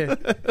Like,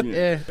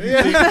 yeah.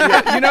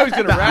 Yeah, you know he's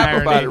gonna The rap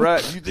irony. about it,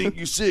 right? You think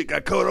you sick? I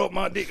cut off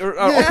my dick. Or,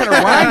 what kind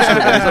of rhymes?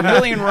 There's a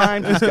million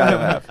rhymes this guy will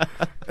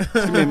have. It's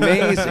going to be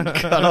amazing.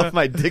 Cut off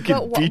my dick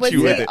But and beat was you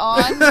he with it.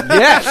 on?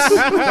 Yes.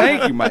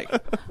 Thank you, Mike.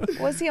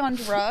 Was he on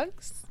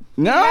drugs?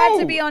 No. He had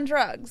to be on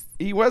drugs.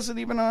 He wasn't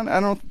even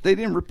on. They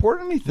didn't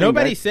report anything.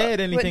 Nobody I- said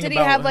But anything did he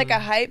about have him. like a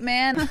hype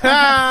man?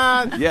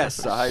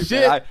 Yes.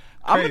 Shit.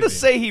 I'm going to Crazy.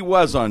 say he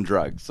was on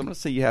drugs. I'm going to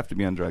say you have to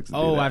be on drugs. To do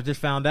Oh, that. I've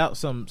just found out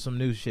some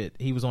new shit.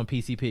 He was on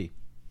PCP.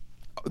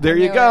 There I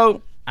you knew go.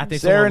 it. I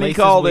think Sarah someone he laces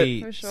called weed.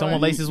 it. For sure. Someone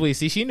laces weed.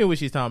 See, she knew what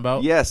she's talking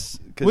about. Yes,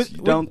 because you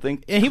don't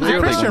think. And he was a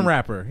clearly. Christian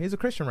rapper. He's a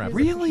Christian rapper.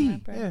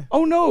 Really? Yeah.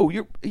 Oh no,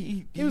 He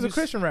was a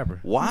Christian rapper.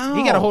 Wow.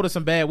 He got a hold of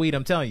some bad weed.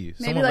 I'm telling you.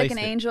 Maybe Someone like laced an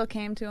it. angel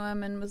came to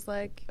him and was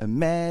like,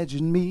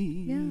 Imagine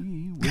me.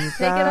 Yeah. Without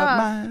 "Take it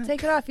off. my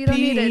Take it off. You don't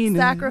need it. penis.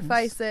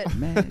 Sacrifice it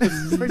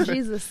Imagine for me.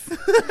 Jesus.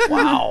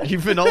 Wow.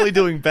 You've been only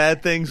doing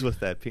bad things with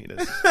that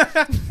penis.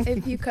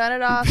 If you cut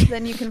it off,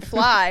 then you can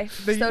fly.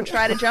 So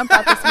try to jump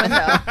out this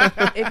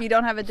window. If you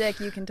don't have a dick,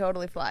 you can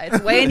totally fly.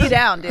 It's weighing you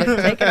down, dude.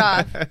 Take it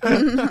off.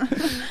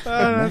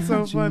 Oh, that's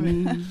so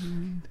funny.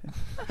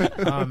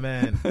 Oh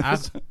man,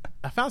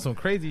 I found some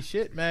crazy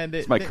shit, man.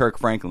 It's my Kirk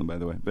Franklin, by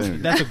the way. But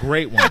anyway, That's a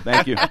great one.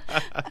 thank you.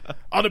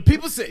 All the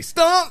people say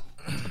stomp.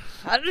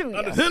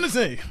 Hallelujah.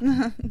 Tennessee.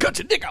 Cut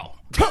your dick off.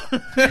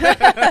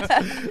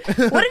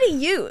 What did he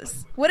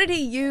use? What did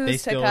he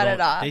use to cut it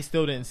off? They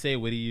still didn't say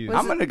what he used. Was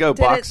I'm going to go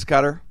Did box it-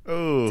 cutter.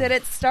 Ooh. Did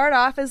it start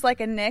off as like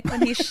a nick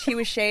when he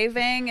was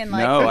shaving and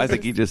like? No, it I was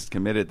think he his- just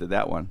committed to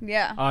that one.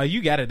 Yeah.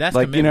 You got it. That's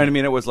Like, you know what I commitment.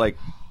 mean? It was like,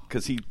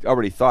 because he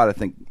already thought, I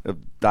think, of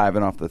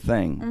diving off the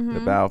thing, the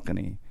Mm-hmm.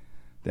 balcony.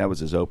 That was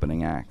his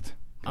opening act.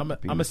 I'm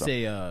gonna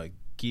say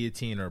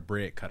guillotine or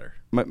bread cutter.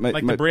 My-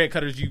 Like the bread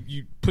cutters,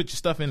 you put your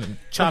stuff in and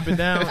chop it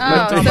down.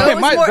 Oh, so My- it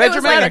was my more. It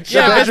was Vegematic. like a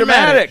Yeah, chop.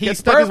 Vegematic. He It's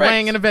stuck his perfect.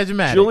 wang in a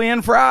Vegematic.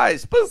 Julienne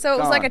fries. Boop, So it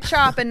was like a gone.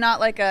 chop and not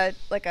like a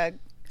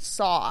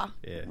saw.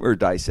 Yeah. Or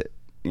dice it.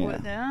 Yeah.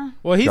 What, yeah.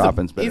 Well,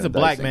 Chopping's better he's a than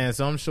black dicing. man,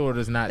 so I'm sure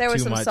there's not There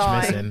was too some much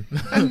sawing.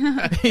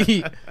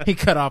 missing. he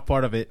cut off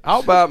part of it. How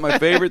about my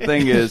favorite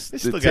thing is still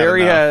that got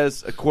Terry enough.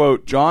 has a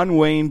quote, John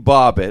Wayne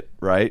Bobbitt,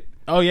 right?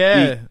 Oh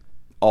yeah. The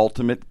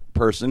ultimate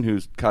person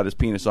who's cut his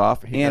penis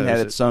off and had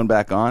does it it. sewn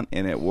back on,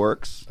 and it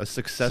works. A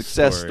success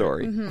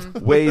story.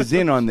 Mm-hmm. Weighs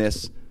in on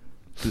this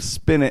to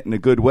spin it in a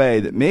good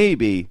way that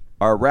maybe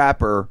our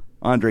rapper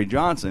Andre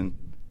Johnson,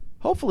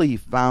 hopefully he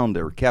found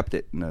it or kept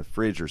it in a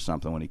fridge or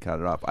something when he cut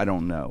it off. I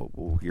don't know.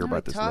 We'll hear No,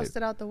 about he this tossed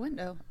later. it out the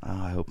window. Oh,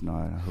 I hope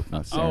not. I hope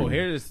not. Oh, Sarah.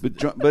 here's-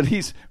 but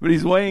he's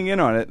weighing in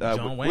on it.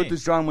 John What Wayne.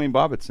 does John Wayne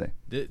Bobbitt say?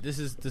 This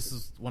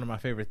is one of my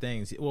favorite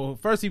things. Well,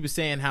 first he was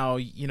saying how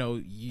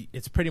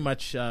it's pretty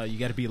much you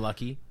got to be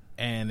lucky,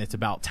 and it's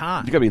about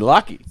time. You gotta be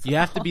lucky. You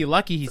have to be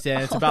lucky, he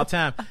said. It's about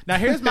time. Now,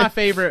 here's my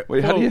favorite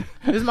Wait, how do quote. you-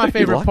 This is how my do you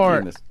favorite lucky part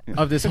in this? Yeah.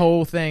 of this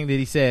whole thing that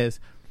he says.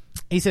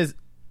 He says,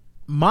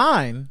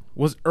 mine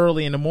was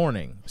early in the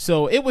morning,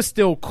 so it was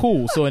still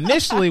cool. So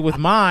initially with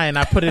mine,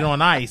 I put it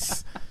on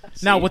ice.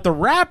 Now, with the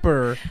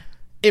rapper,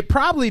 it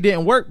probably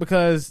didn't work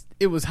because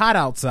it was hot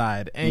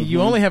outside, and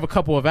you only have a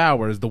couple of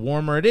hours. The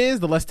warmer it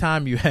is, the less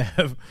time you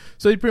have.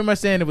 So you're pretty much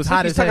saying it was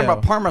hot He's as talking hell.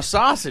 about Parma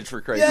sausage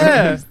for crazy.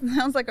 Yeah.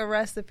 Sounds like a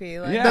recipe.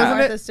 Like Yeah. Martha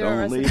Doesn't it? Stewart Don't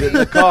recipe. leave it in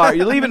the car.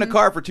 You leave it in the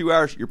car for 2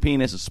 hours, your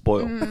penis is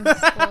spoiled.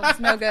 Well, it's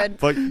no good.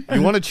 But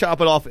you want to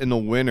chop it off in the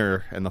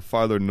winter, and the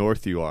farther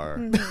north you are,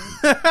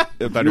 the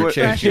You better would-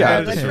 chance Fresher, you Yeah,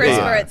 have the to that's crisper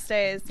survive. it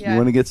stays. You Yeah.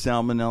 want to get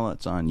salmonella,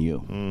 it's on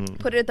you.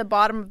 Put it at the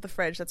bottom of the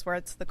fridge. That's where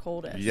it's the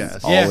coldest. Yes.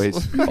 Yeah.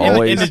 Always, in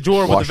always the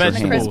drawer with wash the your And the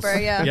hands vegetables. crisper,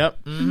 yeah. Yep.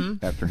 hmm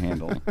after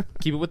handling.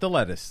 Keep it with the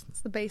lettuce. It's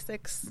the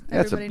basics.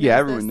 That's Everybody yeah, knows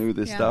everyone this. knew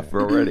this Yeah. stuff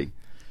already.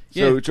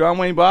 So Yeah. John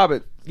Wayne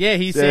Bobbitt, Yeah,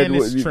 he's Said saying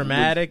it's what-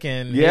 traumatic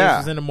and Yeah.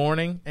 his is in the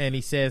morning, and he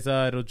says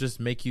it'll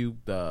just make you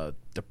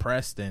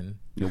depressed and it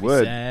you'll be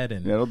would. sad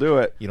and It'll do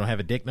it. you don't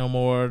have a dick no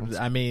more.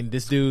 I mean,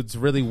 this dude's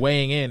really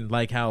weighing in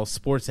like how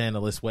sports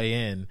analysts weigh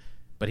in,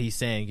 but he's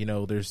saying,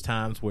 there's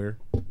times where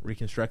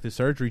reconstructive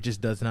surgery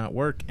just does not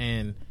work,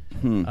 and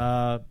if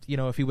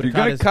he would have You're cut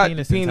going his to cut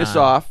penis, the in penis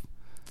time- off.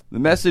 The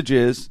message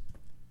is,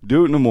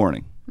 do it in the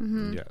morning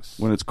Yes.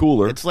 when it's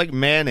cooler. It's like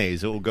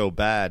mayonnaise; it will go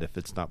bad if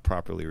it's not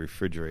properly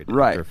refrigerated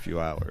Right. after a few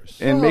hours.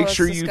 and Oh, make that's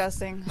sure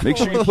disgusting. you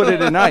put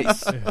it in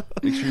ice.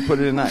 Make sure you put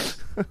it in ice.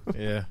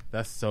 Yeah,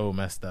 that's so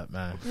messed up,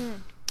 man.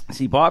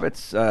 See,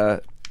 Bobbitt's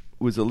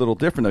was a little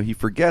different, though. He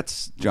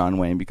forgets John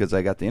Wayne because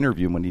I got to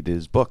interview him when he did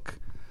his book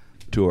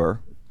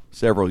tour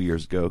several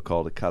years ago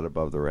called A Cut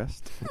Above the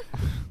Rest.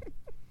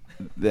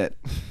 That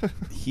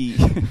he...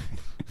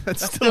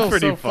 That's still still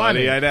pretty so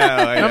funny. funny. I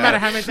know. No matter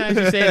how many times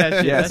you say that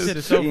shit, yes, that shit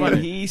is so and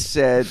funny. he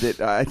said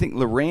that I think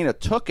Lorena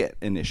took it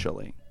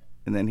initially,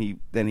 and then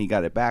he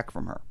got it back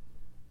from her.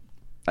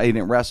 He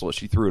didn't wrestle it;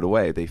 she threw it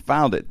away. They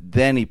found it,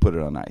 then he put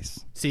it on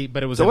ice. See,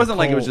 but it was So it in a wasn't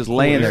like it was cold- just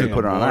laying there. cool He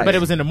put it on area. ice. But it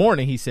was in the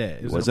morning. He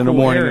said It was in the cool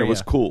morning, and area. it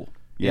was cool.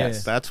 Yes,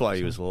 Yeah. That's why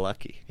he was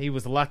lucky. He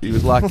was lucky. he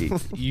was lucky.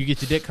 You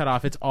get your dick cut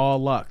off, it's all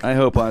luck. I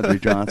hope Andre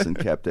Johnson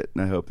kept it,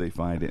 and I hope they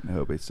find it, and I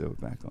hope they sew it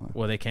back on.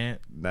 Well, they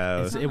can't.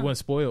 No. It wasn't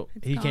spoiled.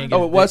 He gone. can't get. Oh,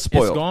 his it was dick.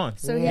 spoiled. It's gone.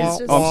 So he's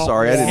just. Oh, I'm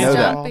sorry, I didn't know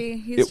that. stumpy.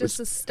 He's It just was-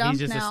 a stump He's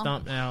just now. a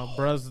stump now.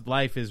 Bruh's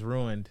life is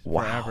ruined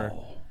forever.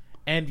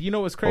 And you know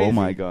what's crazy? Oh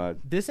my God.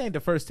 This ain't the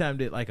first time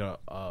that like a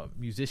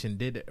musician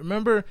did it.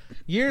 Remember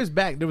years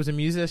back there was a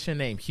musician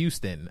named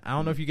Houston. I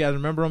don't know if you guys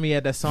remember him. He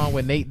had that song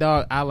with Nate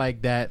Dogg, I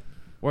Like That.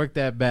 Work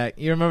that back.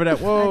 You remember that?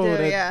 Whoa. I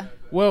do, yeah.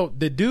 Well,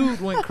 the dude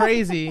went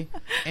crazy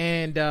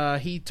and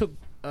he took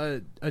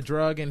a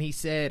drug and he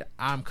said,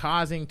 I'm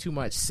causing too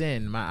much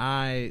sin. My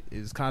eye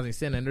is causing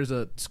sin. And there's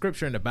a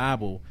scripture in the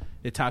Bible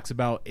that talks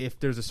about if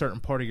there's a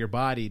certain part of your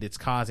body that's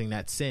causing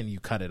that sin,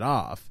 you cut it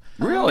off.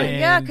 Really? And-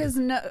 Yeah, because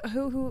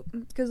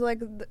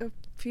like a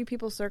few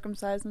people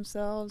circumcised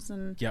themselves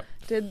and Yep.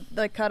 did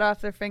like cut off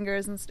their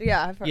fingers and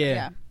yeah, I've heard,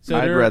 yeah. So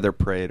I'd there- rather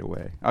pray it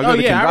away. I'll Oh, go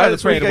to yeah, I'd rather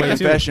pray it away, too.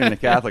 confession in the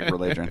Catholic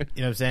religion.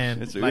 You know what I'm saying?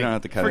 We Like, don't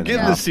have to cut it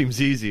Forgiveness out. seems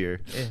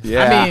easier.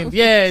 Yeah. I mean,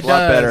 yeah, it It's a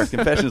lot better. does.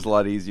 Confession's a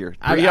lot easier.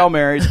 I- 3 Hail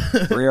Marys,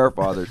 3 Our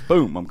Fathers.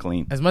 Boom, I'm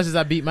clean. As much as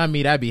I beat my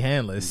meat, I'd be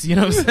handless. You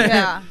know what I'm saying?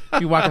 Yeah.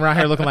 You walking around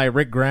here looking like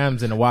Rick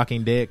Grimes in the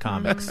Walking Dead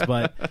comics.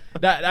 But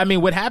I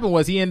mean, what happened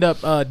was he ended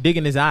up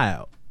digging his eye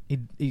out.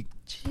 He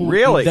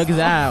Really? dug his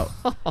eye out,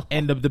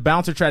 and the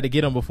bouncer tried to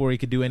get him before he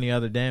could do any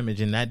other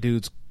damage, and that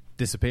dude's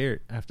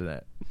disappeared after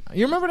that.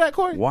 You remember that,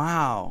 Corey?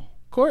 Wow.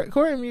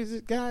 Corey,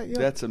 music guy. Yeah.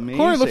 That's amazing.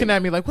 Corey looking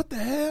at me like, what the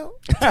hell?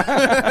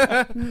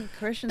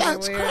 Christians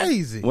That's are weird.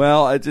 crazy.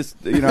 Well, I just,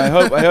 I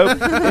hope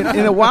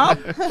in a while,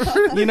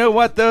 you know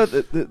what, though?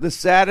 The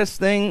saddest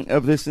thing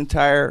of this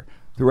entire,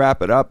 to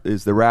wrap it up,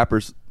 is the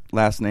rapper's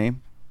last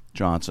name,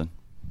 Johnson.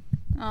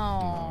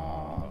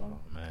 Oh.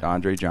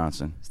 Andre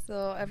Johnson.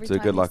 So every So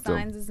time good he luck to him.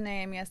 signs his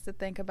name, he has to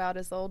think about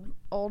his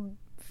old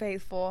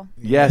faithful.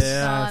 Yes.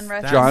 Son,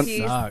 rest in John,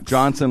 peace.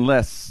 Johnson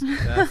Less. He's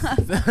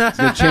going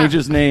to change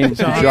his name to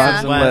Johnson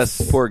Johnson Less.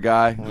 Less. Poor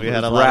guy. We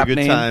had a His lot rap of good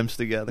name. times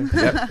together.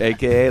 Yep,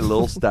 a.k.a.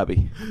 Little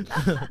Stubby.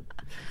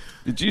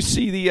 Did you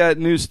see the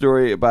news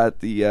story about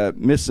the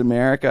Miss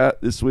America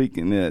this week?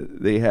 And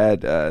they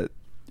had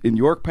in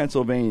York,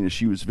 Pennsylvania.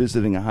 She was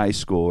visiting a high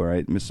school,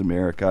 right? Miss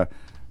America.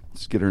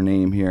 Let's get her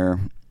name here.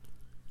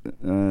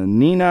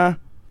 Nina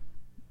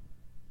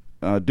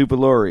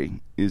Dupalori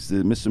is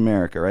the Miss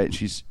America, right?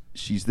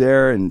 She's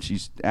there and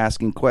she's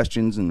asking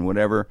questions and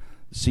whatever.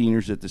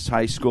 Seniors at this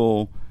high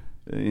school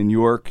in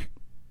York,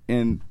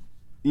 and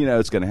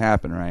it's going to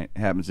happen, right? It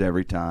happens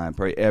every time,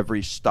 probably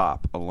every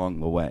stop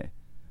along the way.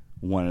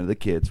 One of the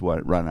kids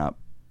run up.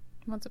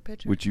 What's a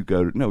picture? Would you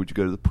go to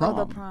the prom?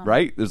 the prom.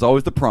 Right? There's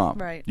always the prom.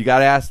 Right. You got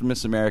to ask the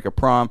Miss America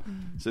prom.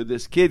 So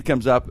this kid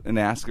comes up and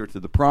asks her to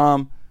the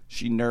prom.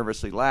 She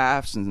nervously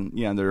laughs, and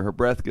under her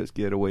breath goes,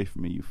 "Get away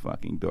from me, you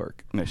fucking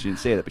dork." No, she didn't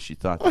say that, but she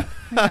thought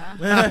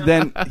that.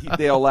 Then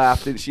they all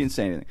laughed, and she didn't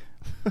say anything.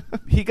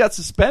 He got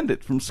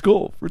suspended from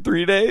school for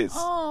 3 days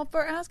Oh,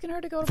 for asking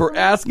her to go to for prom?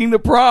 asking the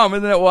prom.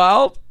 Isn't that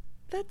wild?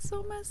 That's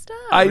so messed up.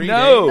 I 3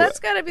 know. That's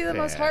got to be the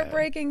most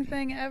heartbreaking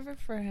thing ever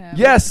for him.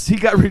 Yes, he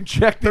got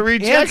rejected. The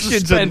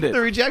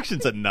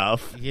rejection's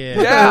enough. Yeah.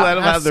 Let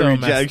him That's have the so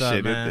messed rejection.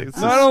 up, man. It's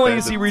Not only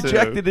is he suspended,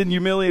 rejected and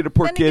humiliated, a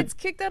poor Then he kid gets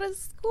kicked out of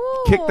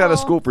school. kicked out of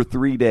school for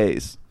 3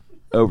 days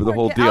over the Poor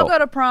whole kid. deal. I'll go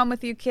to prom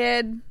with you,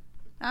 kid.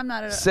 I'm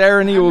not a... Sarah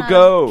and he I'm will not-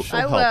 go. I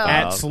She'll will. help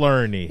At out.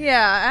 Slurney.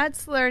 Yeah, at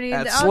Slurney.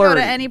 At I'll go to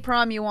Slurney. any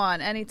prom you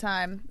want,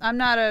 anytime. I'm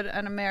not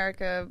an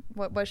America...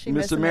 What was she?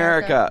 Miss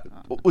America.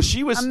 Well,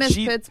 she was. I'm Miss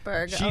she,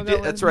 Pittsburgh. She I'll go did.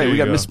 with That's her. right. There We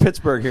you got go. Miss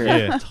Pittsburgh here.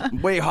 Yeah.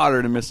 Way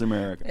hotter than Miss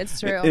America. It's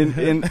true.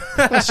 And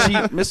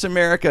Miss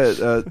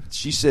America.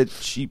 She said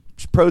she's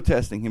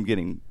protesting him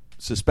getting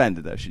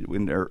suspended. Though she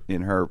in her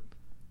in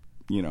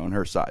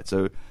her side.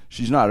 So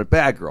she's not a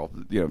bad girl.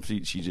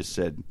 She just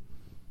said,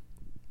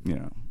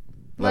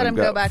 Let him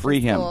go back to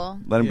free him. school.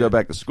 Let him go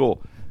back to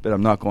school. But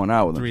I'm not going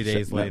out with him. 3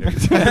 days No. later.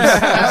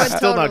 I would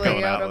Still not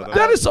totally going out go with to- him.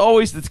 That is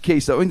always the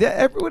case, though. I mean,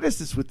 everyone has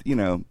this with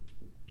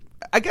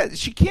I guess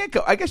she can't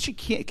go. I guess she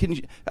can't.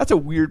 That's a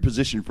weird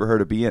position for her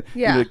to be in.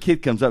 Yeah. A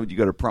kid comes up and you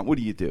go to prom. What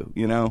do you do?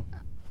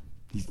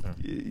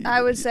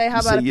 I would say, how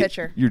you about a you-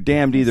 picture? You're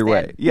damned either way.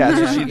 Instead. Yeah.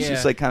 So she's Yeah.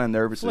 just like kind of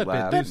nervously Flip it,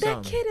 laughing. But that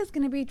something. kid is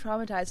going to be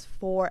traumatized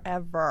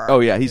forever.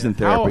 Oh yeah, he's in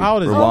therapy How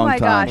old is for a he? long Oh my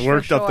time. gosh,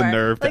 Worked for up the sure.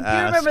 nerve to Like, do you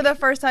ask. remember the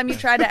first time you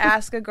tried to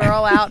ask a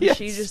girl out Yes.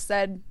 and she just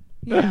said,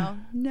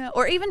 no,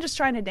 or even just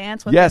trying to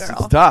dance with Yes, a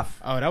girl? it's tough.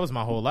 Oh, that was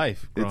my whole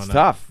life growing It's up.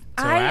 tough.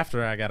 So I-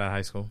 after I got out of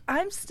high school.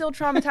 I'm still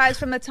traumatized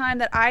from the time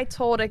that I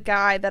told a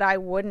guy that I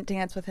wouldn't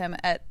dance with him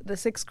at the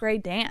 6th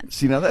grade dance.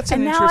 See, now that's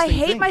And an now I interesting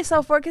hate thing.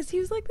 myself for it because he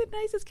was like the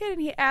nicest kid.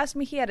 And he asked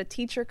me, he had a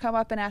teacher come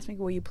up and ask me,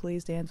 will you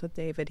please dance with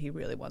David? He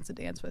really wants to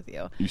dance with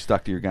you. You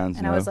stuck to your guns.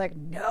 And no? I was like,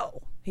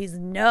 no. He's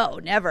no,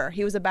 never.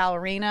 He was a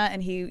ballerina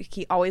and he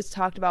always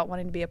talked about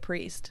wanting to be a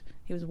priest.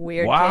 He was a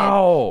weird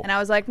Wow. kid. And I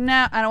was like,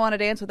 nah, I don't want to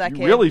dance with that you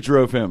kid. really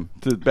drove him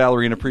to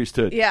ballerina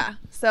priesthood. Yeah.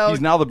 So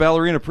He's now the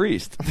ballerina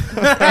priest.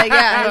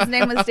 yeah, his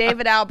name was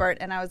David Albert,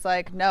 and I was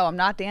like, no, I'm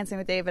not dancing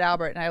with David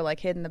Albert, and I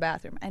hid in the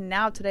bathroom. And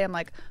now today I'm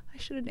like, I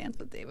should have danced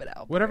with David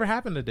Albert. Whatever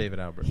happened to David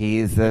Albert?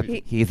 He's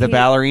a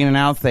ballerina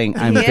now saying,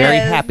 I'm very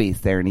happy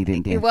he's there and he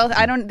didn't dance. Well,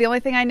 the only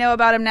thing I know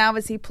about him now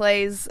is he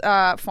plays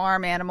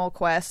Farm Animal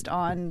Quest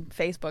on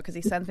Facebook because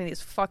he sends me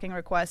these fucking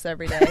requests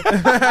every day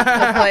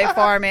to play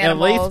Farm At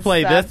Animals. least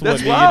play stuff. this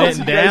with me. Wow, You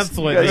didn't dance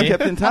you with guys me.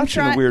 kept in touch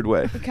in a weird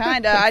way.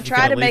 Kinda. I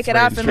try to at make least it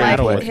up raise and the like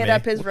with hit me.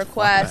 up his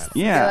requests.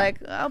 Yeah. Be like,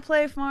 I'll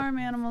play Farm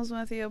Animals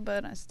with you,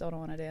 but I still don't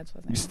want to dance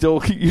with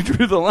him. You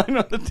drew the line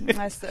on the dance.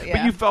 I still, But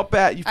yeah. you felt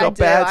bad. You I felt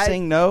do. bad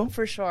saying no?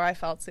 For sure, I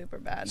felt super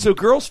bad. So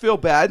girls feel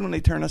bad when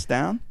they turn us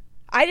down?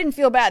 I didn't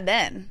feel bad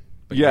then.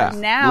 Yeah.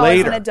 Now,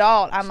 Later. as an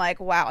adult, I'm like,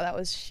 wow, that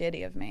was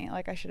shitty of me.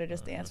 Like, I should have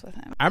just danced with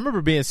him. I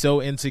remember being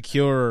so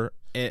insecure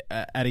at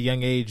a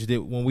young age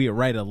that when we would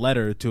write a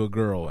letter to a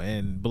girl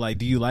and be like,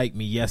 do you like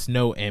me? Yes,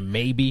 no, and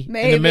maybe in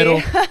the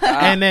middle.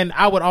 And then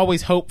I would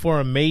always hope for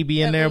a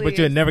maybe in there, but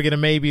you would never get a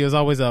maybe. It was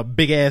always a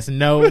big ass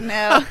no.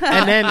 No.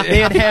 And then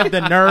they'd have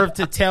the nerve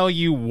to tell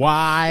you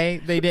why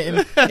they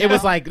didn't. It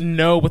was like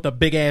no with a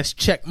big ass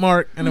check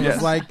mark. And it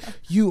was like,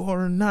 you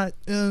are not,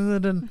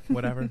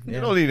 whatever.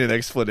 You don't need an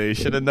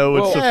explanation. A no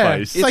would Well, Yeah,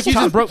 suffice. it's like you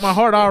just broke my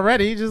heart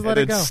already. Just let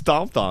and it then go.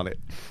 stomped on it.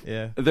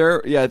 Yeah.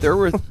 There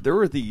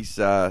were these.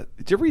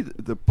 Did you ever read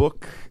the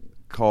book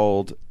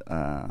called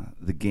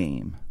The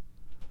Game?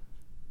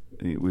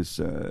 It was.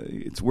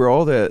 It's where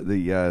all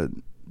the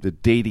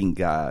dating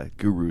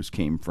gurus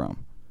came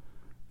from.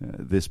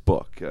 This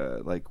book,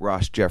 like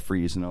Ross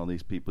Jeffries and all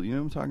these people. You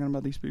know what I'm talking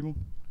about? These people.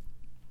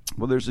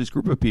 Well, there's this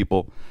group of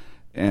people,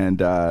 and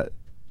The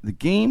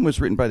Game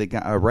was written by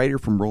a writer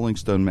from Rolling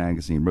Stone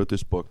magazine. Wrote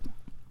this book.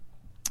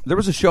 There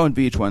was a show on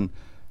VH1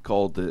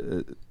 called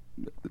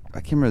I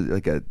can't remember,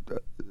 like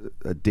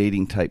a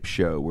dating type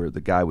show where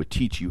the guy would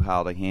teach you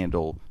how to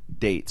handle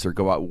dates or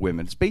go out with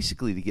women. It's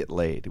basically to get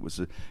laid. It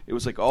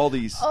was like all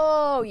these.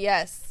 Oh,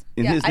 yes.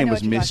 And Yeah, his I name know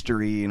was what you're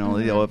Mystery, and all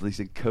they all have these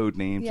code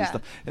names Yeah. and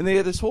stuff. And they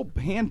had this whole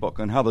handbook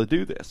on how to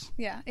do this.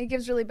 Yeah, it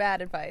gives really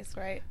bad advice,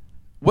 right?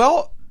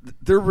 Well,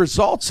 their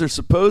results are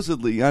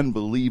supposedly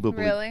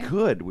unbelievably Really?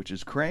 good, which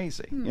is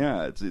crazy.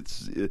 Yeah,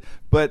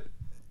 but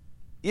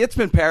it's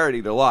been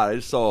parodied a lot. I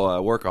just saw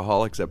a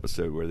Workaholics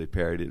episode where they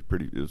parodied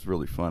it. It was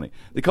really funny.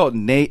 They call it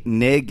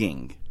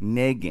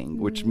negging,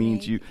 which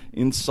means you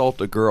insult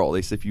a girl.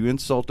 They say if you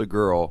insult a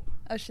girl,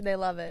 Oh, should they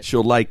love it?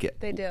 she'll like it.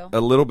 They do. A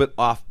little bit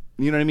off.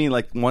 You know what I mean?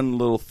 Like one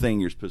little thing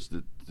you're supposed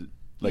to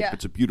like. Yeah.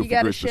 It's a beautiful. You got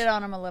to Christmas. shit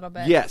on them a little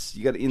bit. Yes,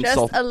 you got to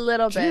insult. Just a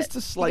little bit. Just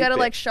a slight You got to bit.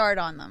 like shard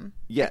on them.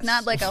 Yes. Like,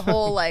 not like a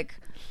whole like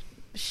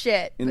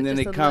shit, And but then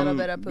just they a come. little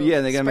bit of poop.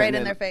 Yeah, they got sprayed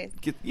in their face.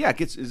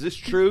 Is this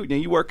true? Now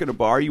you work at a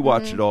bar. You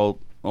watch it all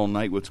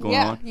night. What's going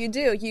on? You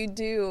do.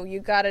 You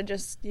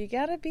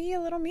gotta be a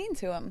little mean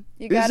to them.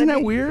 Isn't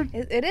that weird?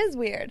 It is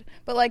weird.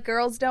 But like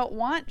girls don't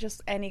want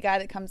just any guy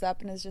that comes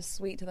up and is just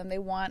sweet to them. They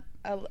want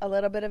a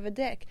little bit of a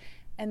dick.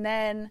 And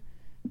then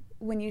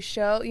when you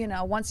show,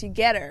 once you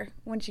got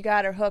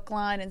her hook,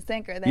 line, and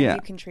sinker, then Yeah.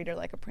 you can treat her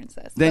like a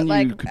princess. Then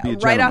but you like could be a right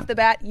gentleman. off the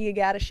bat, you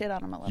gotta shit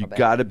on them a little You bit.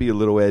 got to be a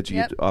little edgy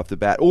Yep. off the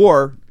bat,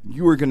 or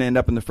you are going to end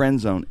up in the friend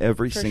zone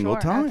every For single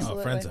sure, time.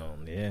 absolutely. Oh, friend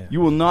zone, yeah.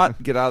 You will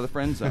not get out of the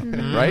friend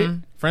zone, right?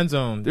 Friend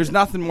zone. There's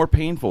nothing more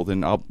painful than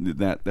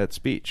that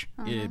speech.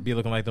 It'd be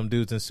looking like them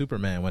dudes in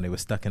Superman when they were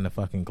stuck in the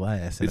fucking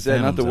glass. in Is the that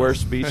Phantom not the Zone.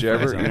 worst speech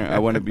ever? I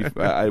want to be.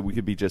 We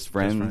could be just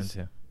friends. friends,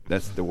 yeah.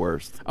 That's the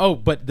worst. Oh,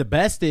 but the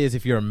best is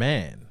if you're a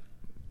man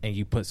and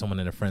you put someone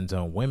in the friend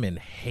zone. Women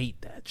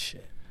hate that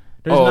shit.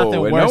 There's nothing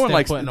and worse no one than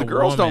likes putting the a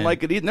girls. woman. Don't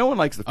like it either. No one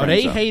likes the Oh, friend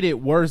they zone. hate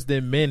it worse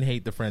than men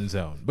hate the friend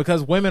zone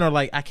because women are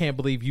like, I can't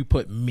believe you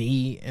put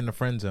me in the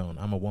friend zone.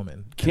 I'm a woman.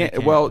 And they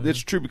can't. Well, it's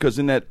true because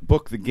in that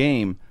book, The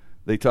Game,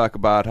 they talk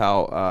about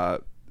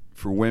how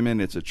for women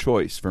it's a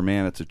choice, for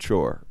man it's a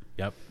chore,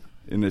 Yep.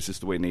 and it's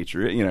just the way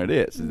nature is. It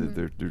is.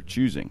 They're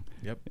choosing.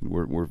 Yep. And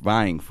we're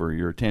vying for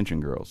your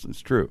attention, girls.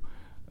 It's true.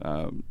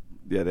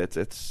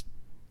 It's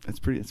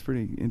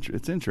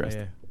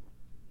interesting. Yeah.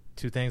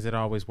 Two things that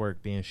always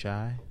work: being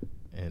shy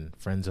and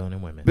friend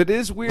zoning women. But it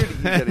is weird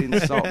that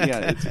insult.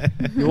 Yeah, it's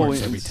the whole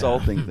Works every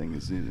insulting thing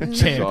is bizarre,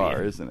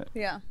 Champion. isn't it?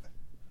 Yeah.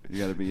 You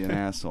got to be an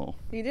asshole.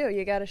 You do.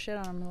 You got to shit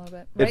on them a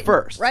little bit. At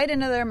first. Right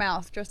into their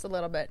mouth, just a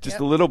little bit. Just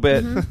Yep. a little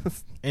bit,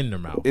 in their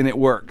mouth. and it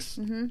works.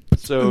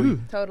 So,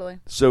 Totally.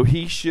 so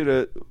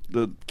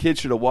the kid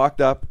should have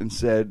walked up and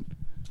said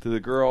to the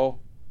girl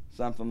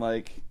something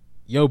like,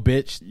 Yo,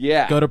 bitch.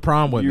 "Yeah, Go to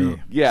prom with me.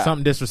 Yeah,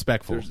 Something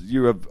disrespectful.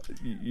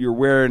 you're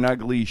wearing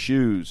ugly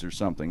shoes or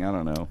something. I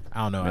don't know.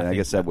 I don't know. I think-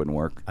 guess that wouldn't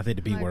work. I think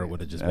the B word would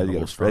have just been I'd a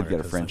little get stronger.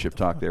 a friendship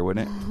talk there,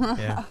 wouldn't it?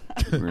 Yeah.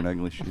 Wearing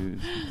ugly shoes.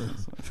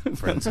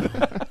 Friend zone.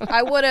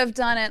 I would have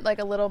done it like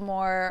a little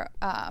more.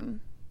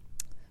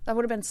 I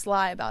would have been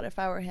sly about it if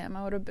I were him.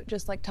 I would have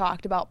just like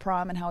talked about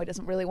prom and how he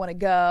doesn't really want to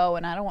go,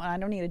 and I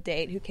don't need a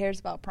date. Who cares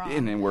about prom?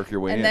 And then work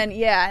your way in.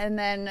 And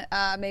then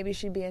maybe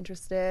she'd be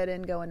interested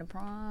in going to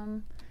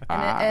prom,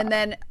 and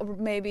then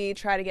maybe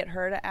try to get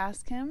her to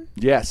ask him,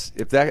 Yes,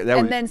 if that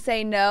and would, then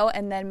say no,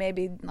 and then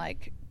maybe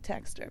like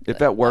text her. If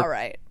that worked- all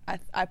right,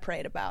 I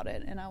prayed about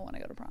it, and I want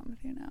to go to prom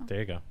with you now. There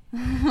you go.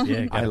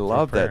 Yeah, I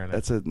love that.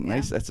 That's a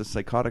nice. That's a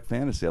psychotic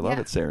fantasy. I love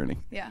it, Serenity.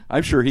 Yeah.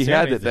 I'm sure he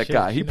had Serenity's that the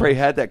guy. shit. He She probably knows.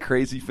 had that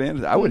crazy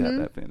fantasy. I would have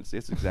that fantasy.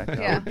 That's exactly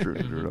how I Yeah. drew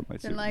it up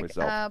And like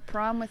myself.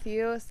 prom with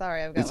you.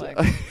 Sorry, I've got like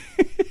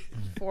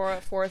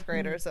fourth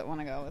graders that want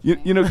to go with me.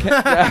 You know, Sam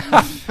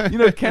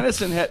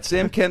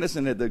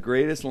Kennison had the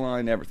greatest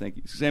line ever. Thank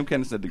you. Sam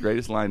Kennison had the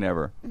greatest line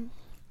ever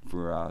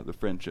for the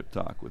friendship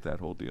talk with that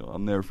whole deal. I'll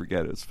never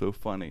forget it. It's so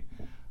funny.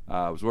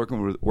 I was worked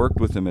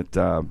with him at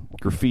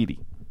Graffiti,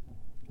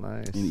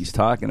 Nice. and he's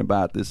talking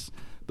about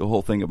the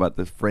whole thing about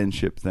the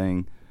friendship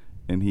thing,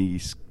 and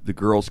the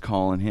girl's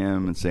calling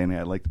him and saying, "Hey,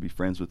 I'd like to be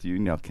friends with you." You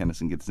know,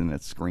 Kennison gets in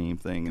that scream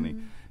thing,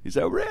 and he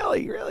said,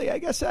 really, I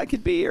guess I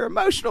could be your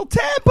emotional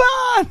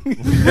tampon.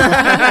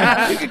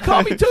 You could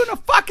call me 2 in the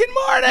fucking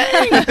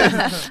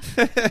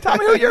morning. Tell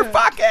me who you're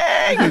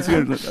fucking.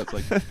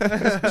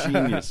 That's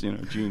genius,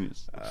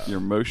 genius. Your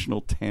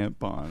emotional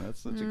tampon.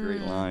 That's such a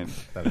great line.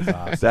 That is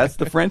awesome. That's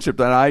the friendship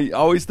that I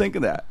always think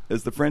of that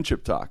as the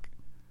friendship talk.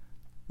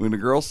 When a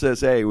girl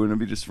says, "Hey, we're gonna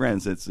be just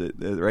friends," it's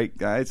right,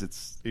 guys.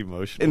 It's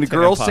Emotional. and the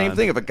girls, tampon. same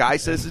thing. If a guy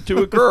says it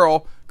to a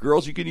girl,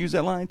 girls, you can use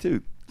that line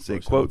too. Say,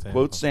 Emotional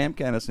quote tampon. Sam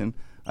Kennison.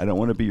 I don't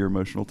want to be your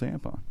emotional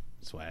tampon.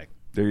 Swag.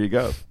 There you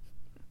go.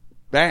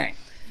 Bang.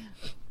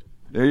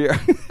 There you go.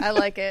 I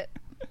like it.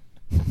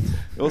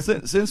 Well,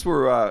 since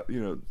we're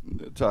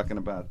talking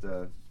about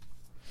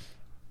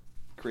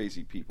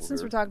crazy people,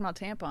 Since here, we're talking about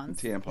tampons,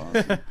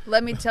 tampons.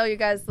 let me tell you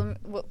guys.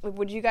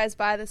 Would you guys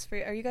buy this for?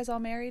 Are you guys all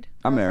married?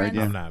 I'm married.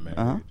 Yeah. Girlfriend? I'm not married.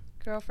 Uh-huh.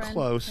 Girlfriend.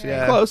 Close, Married?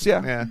 yeah. Close,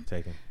 yeah. Yeah.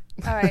 Taken.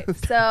 All right,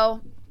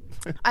 so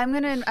I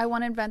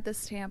want to invent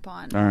this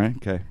tampon, All right.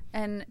 Okay.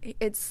 and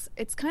it's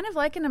kind of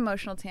like an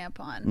emotional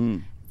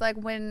tampon. It's like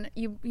when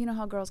you know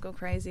how girls go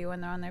crazy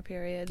when they're on their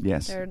period.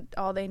 Yes.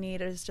 All they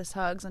need is just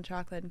hugs and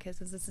chocolate and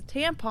kisses. It's a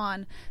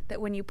tampon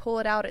that when you pull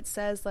it out, it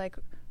says like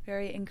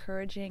very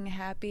encouraging,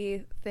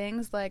 happy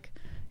things like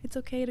it's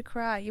okay to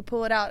cry. You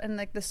pull it out and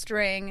like the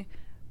string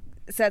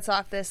sets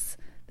off this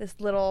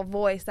little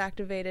voice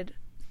activated.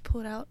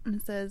 Pull it out and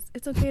it says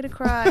it's okay to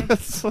cry, and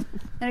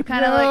it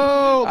kind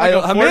of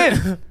I'm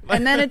in.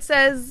 and then it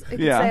says it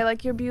can Yeah. say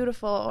like you're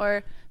beautiful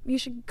or you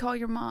should call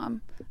your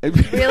mom.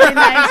 Really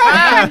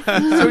nice.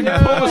 So you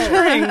pull the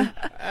string.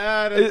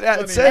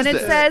 It says And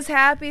it that. says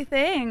happy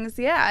things,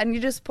 yeah. And you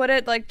just put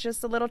it like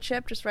just a little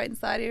chip just right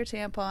inside of your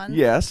tampon.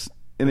 Yes,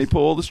 and they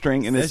pull the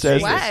string, and it That's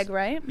says genius. Swag,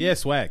 right? Yeah,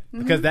 swag.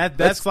 Because that's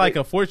That's like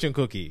great. a fortune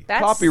cookie.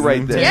 That's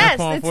Copyright there. Yes,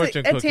 Tampon it's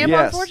fortune a cookie. tampon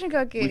Yes. fortune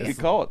cookie. We could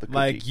call it the cookie.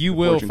 Like you the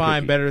will fortune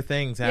find cookie. better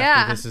things after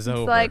Yeah, this is it's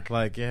over. like-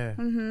 yeah.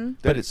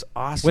 That is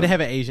awesome. Would it have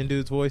an Asian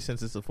dude's voice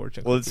since it's a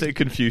fortune Well, cookie? let's say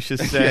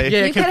Confucius say.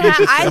 Yeah, You could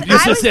Confucius have. said- I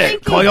just was said,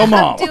 thinking "Call your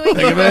mom." of doing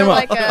Thank you very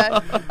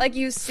either like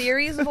you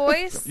Siri's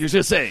voice You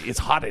should say it's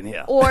hot in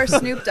here. or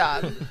Snoop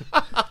Dogg.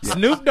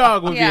 Snoop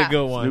Dogg would Yeah. be a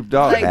good one. Snoop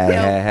Dogg. Like,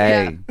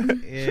 Hey,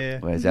 Yeah.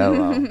 what's up?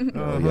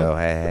 Yo,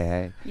 hey.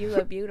 You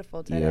look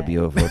beautiful today. You're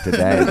beautiful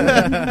today.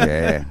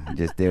 Yeah,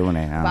 just doing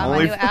it. Buy my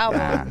Only- new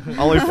album.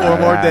 Only 4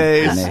 more In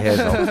days. the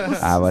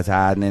hizzle. I was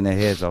hiding in the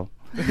hizzle.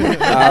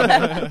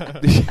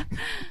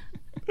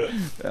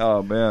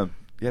 Oh man,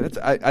 yeah.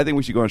 I think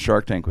we should go on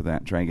Shark Tank with that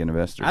and try and get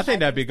investors. I think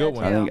that'd be a good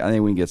so, one. too. I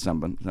think we can get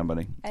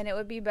somebody. And it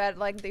would be better.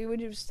 Like they would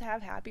just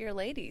have happier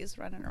ladies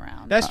running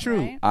around. That's true.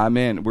 right? I'm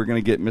in. We're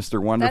gonna get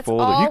Mr. Wonderful.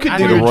 all You could I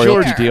do wanna your hear.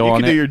 George deal You on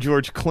could do it. your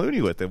George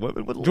Clooney with it. Would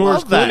George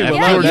love that. Clooney would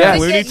Yeah, love you that.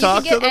 could Clooney get, you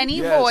talk could get to them? any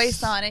Yes.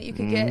 voice on it. You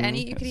could get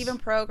any. You could even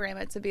program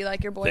it to be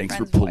like your boyfriend's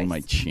Thanks for pulling voice. my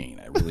chain.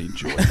 I really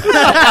enjoyed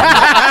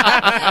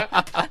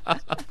that.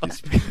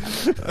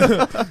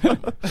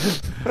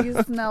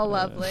 You smell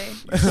lovely.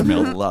 You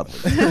smell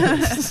lovely.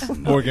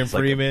 Morgan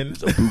Freeman.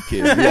 It's a bouquet.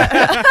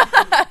 Yeah.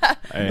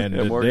 And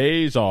Yeah, the Morgan.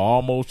 days are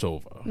almost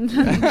over.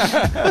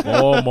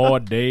 4 more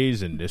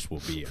days and this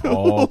will be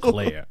all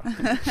clear. Be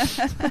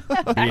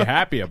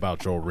happy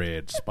about your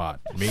red spot.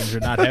 It means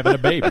you're not having a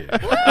baby.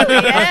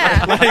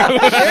 Yeah,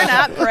 you're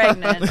not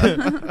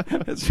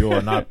pregnant.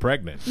 You're not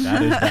pregnant.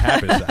 That is the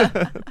happy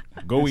side.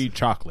 Go eat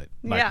chocolate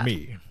like Yeah.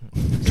 me.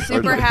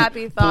 Super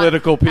happy thought.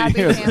 Political happy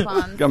penis.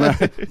 tampons. Come on.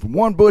 From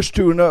one bush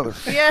to another.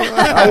 Yeah.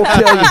 I will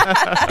tell you,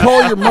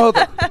 call your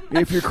mother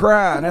if you're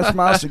crying. That's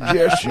my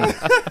suggestion.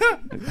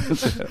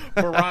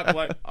 Barack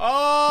like,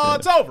 oh,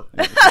 it's over.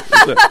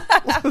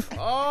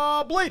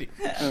 Oh, bleeding.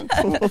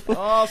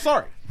 Oh,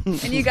 sorry.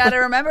 And you got to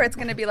remember, it's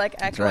going to be like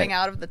echoing right.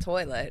 out of the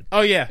toilet.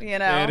 Oh, yeah. You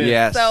know. It is.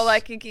 Yes. So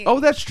like you can. Oh,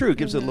 that's true. It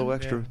gives it a little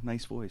extra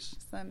nice voice.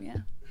 Yeah.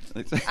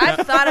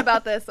 I've thought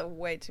about this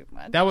way too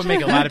much. That would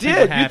make a lot of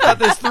people You happy. thought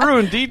this through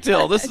in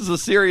detail. This is a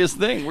serious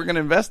thing. We're going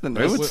to invest in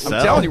this. It would I'm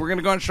sell. telling you, we're going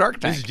to go on Shark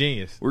Tank. This is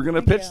genius. We're going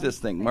to pitch this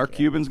thing. Mark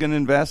Cuban's going to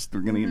invest.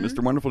 We're going to get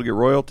Mr. Wonderful to get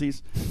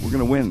royalties. We're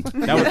going to win.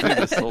 That was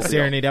This whole deal.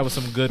 Serenity. That was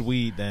some good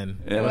weed then.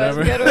 Yeah.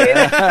 Whatever. Good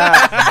weed.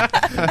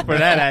 For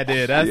that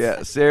idea. That's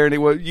Yeah, Serenity.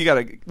 Well,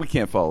 we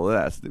can't follow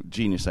that. That's the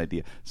genius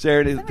idea.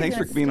 Serenity, thanks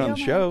for gonna being on the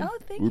steal show. my- Oh,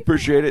 thank we you for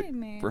appreciate it having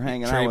me. for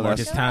hanging out trademark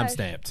with is us. Gosh. time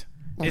stamped.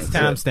 It's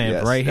time stamped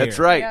Yes, right here. That's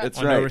right. Yeah. That's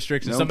On right. no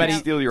restrictions. No one Somebody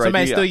can steal your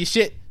somebody idea. steal your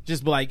shit.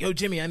 Just be like, yo,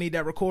 Jimmy, I need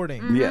that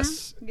recording.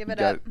 Yes. Give it you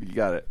got up. You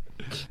got it.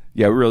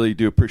 Yeah, we really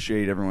do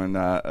appreciate everyone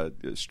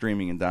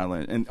streaming and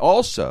downloading. And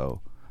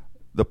also,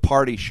 The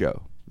Party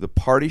Show. The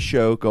Party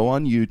Show, go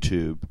on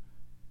YouTube.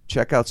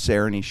 Check out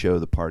Serenity Show,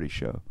 The Party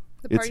Show.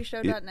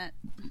 ThePartyShow.net.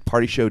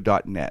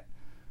 Partyshow.net.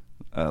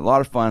 A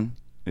lot of fun.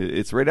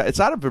 It's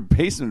out of a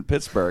basement in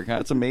Pittsburgh. Huh?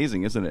 It's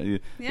amazing, isn't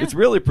it? Yeah. It's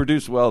really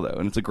produced well, though,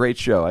 and it's a great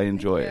show. I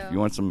enjoy it. you. If you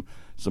want some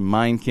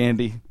mind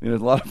candy,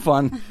 it's a lot of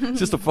fun. It's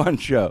just a fun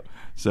show.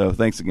 So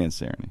thanks again,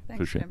 Serenity.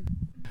 Thanks, Jim.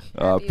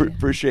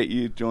 Appreciate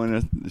you joining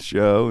us the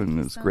show, and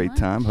it was a so great much.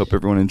 time. Hope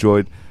everyone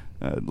enjoyed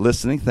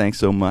listening. Thanks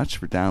so much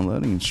for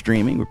downloading and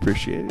streaming. We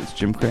appreciate it. It's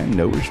Jim Cran,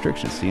 No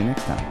Restrictions. See you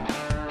next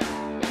time.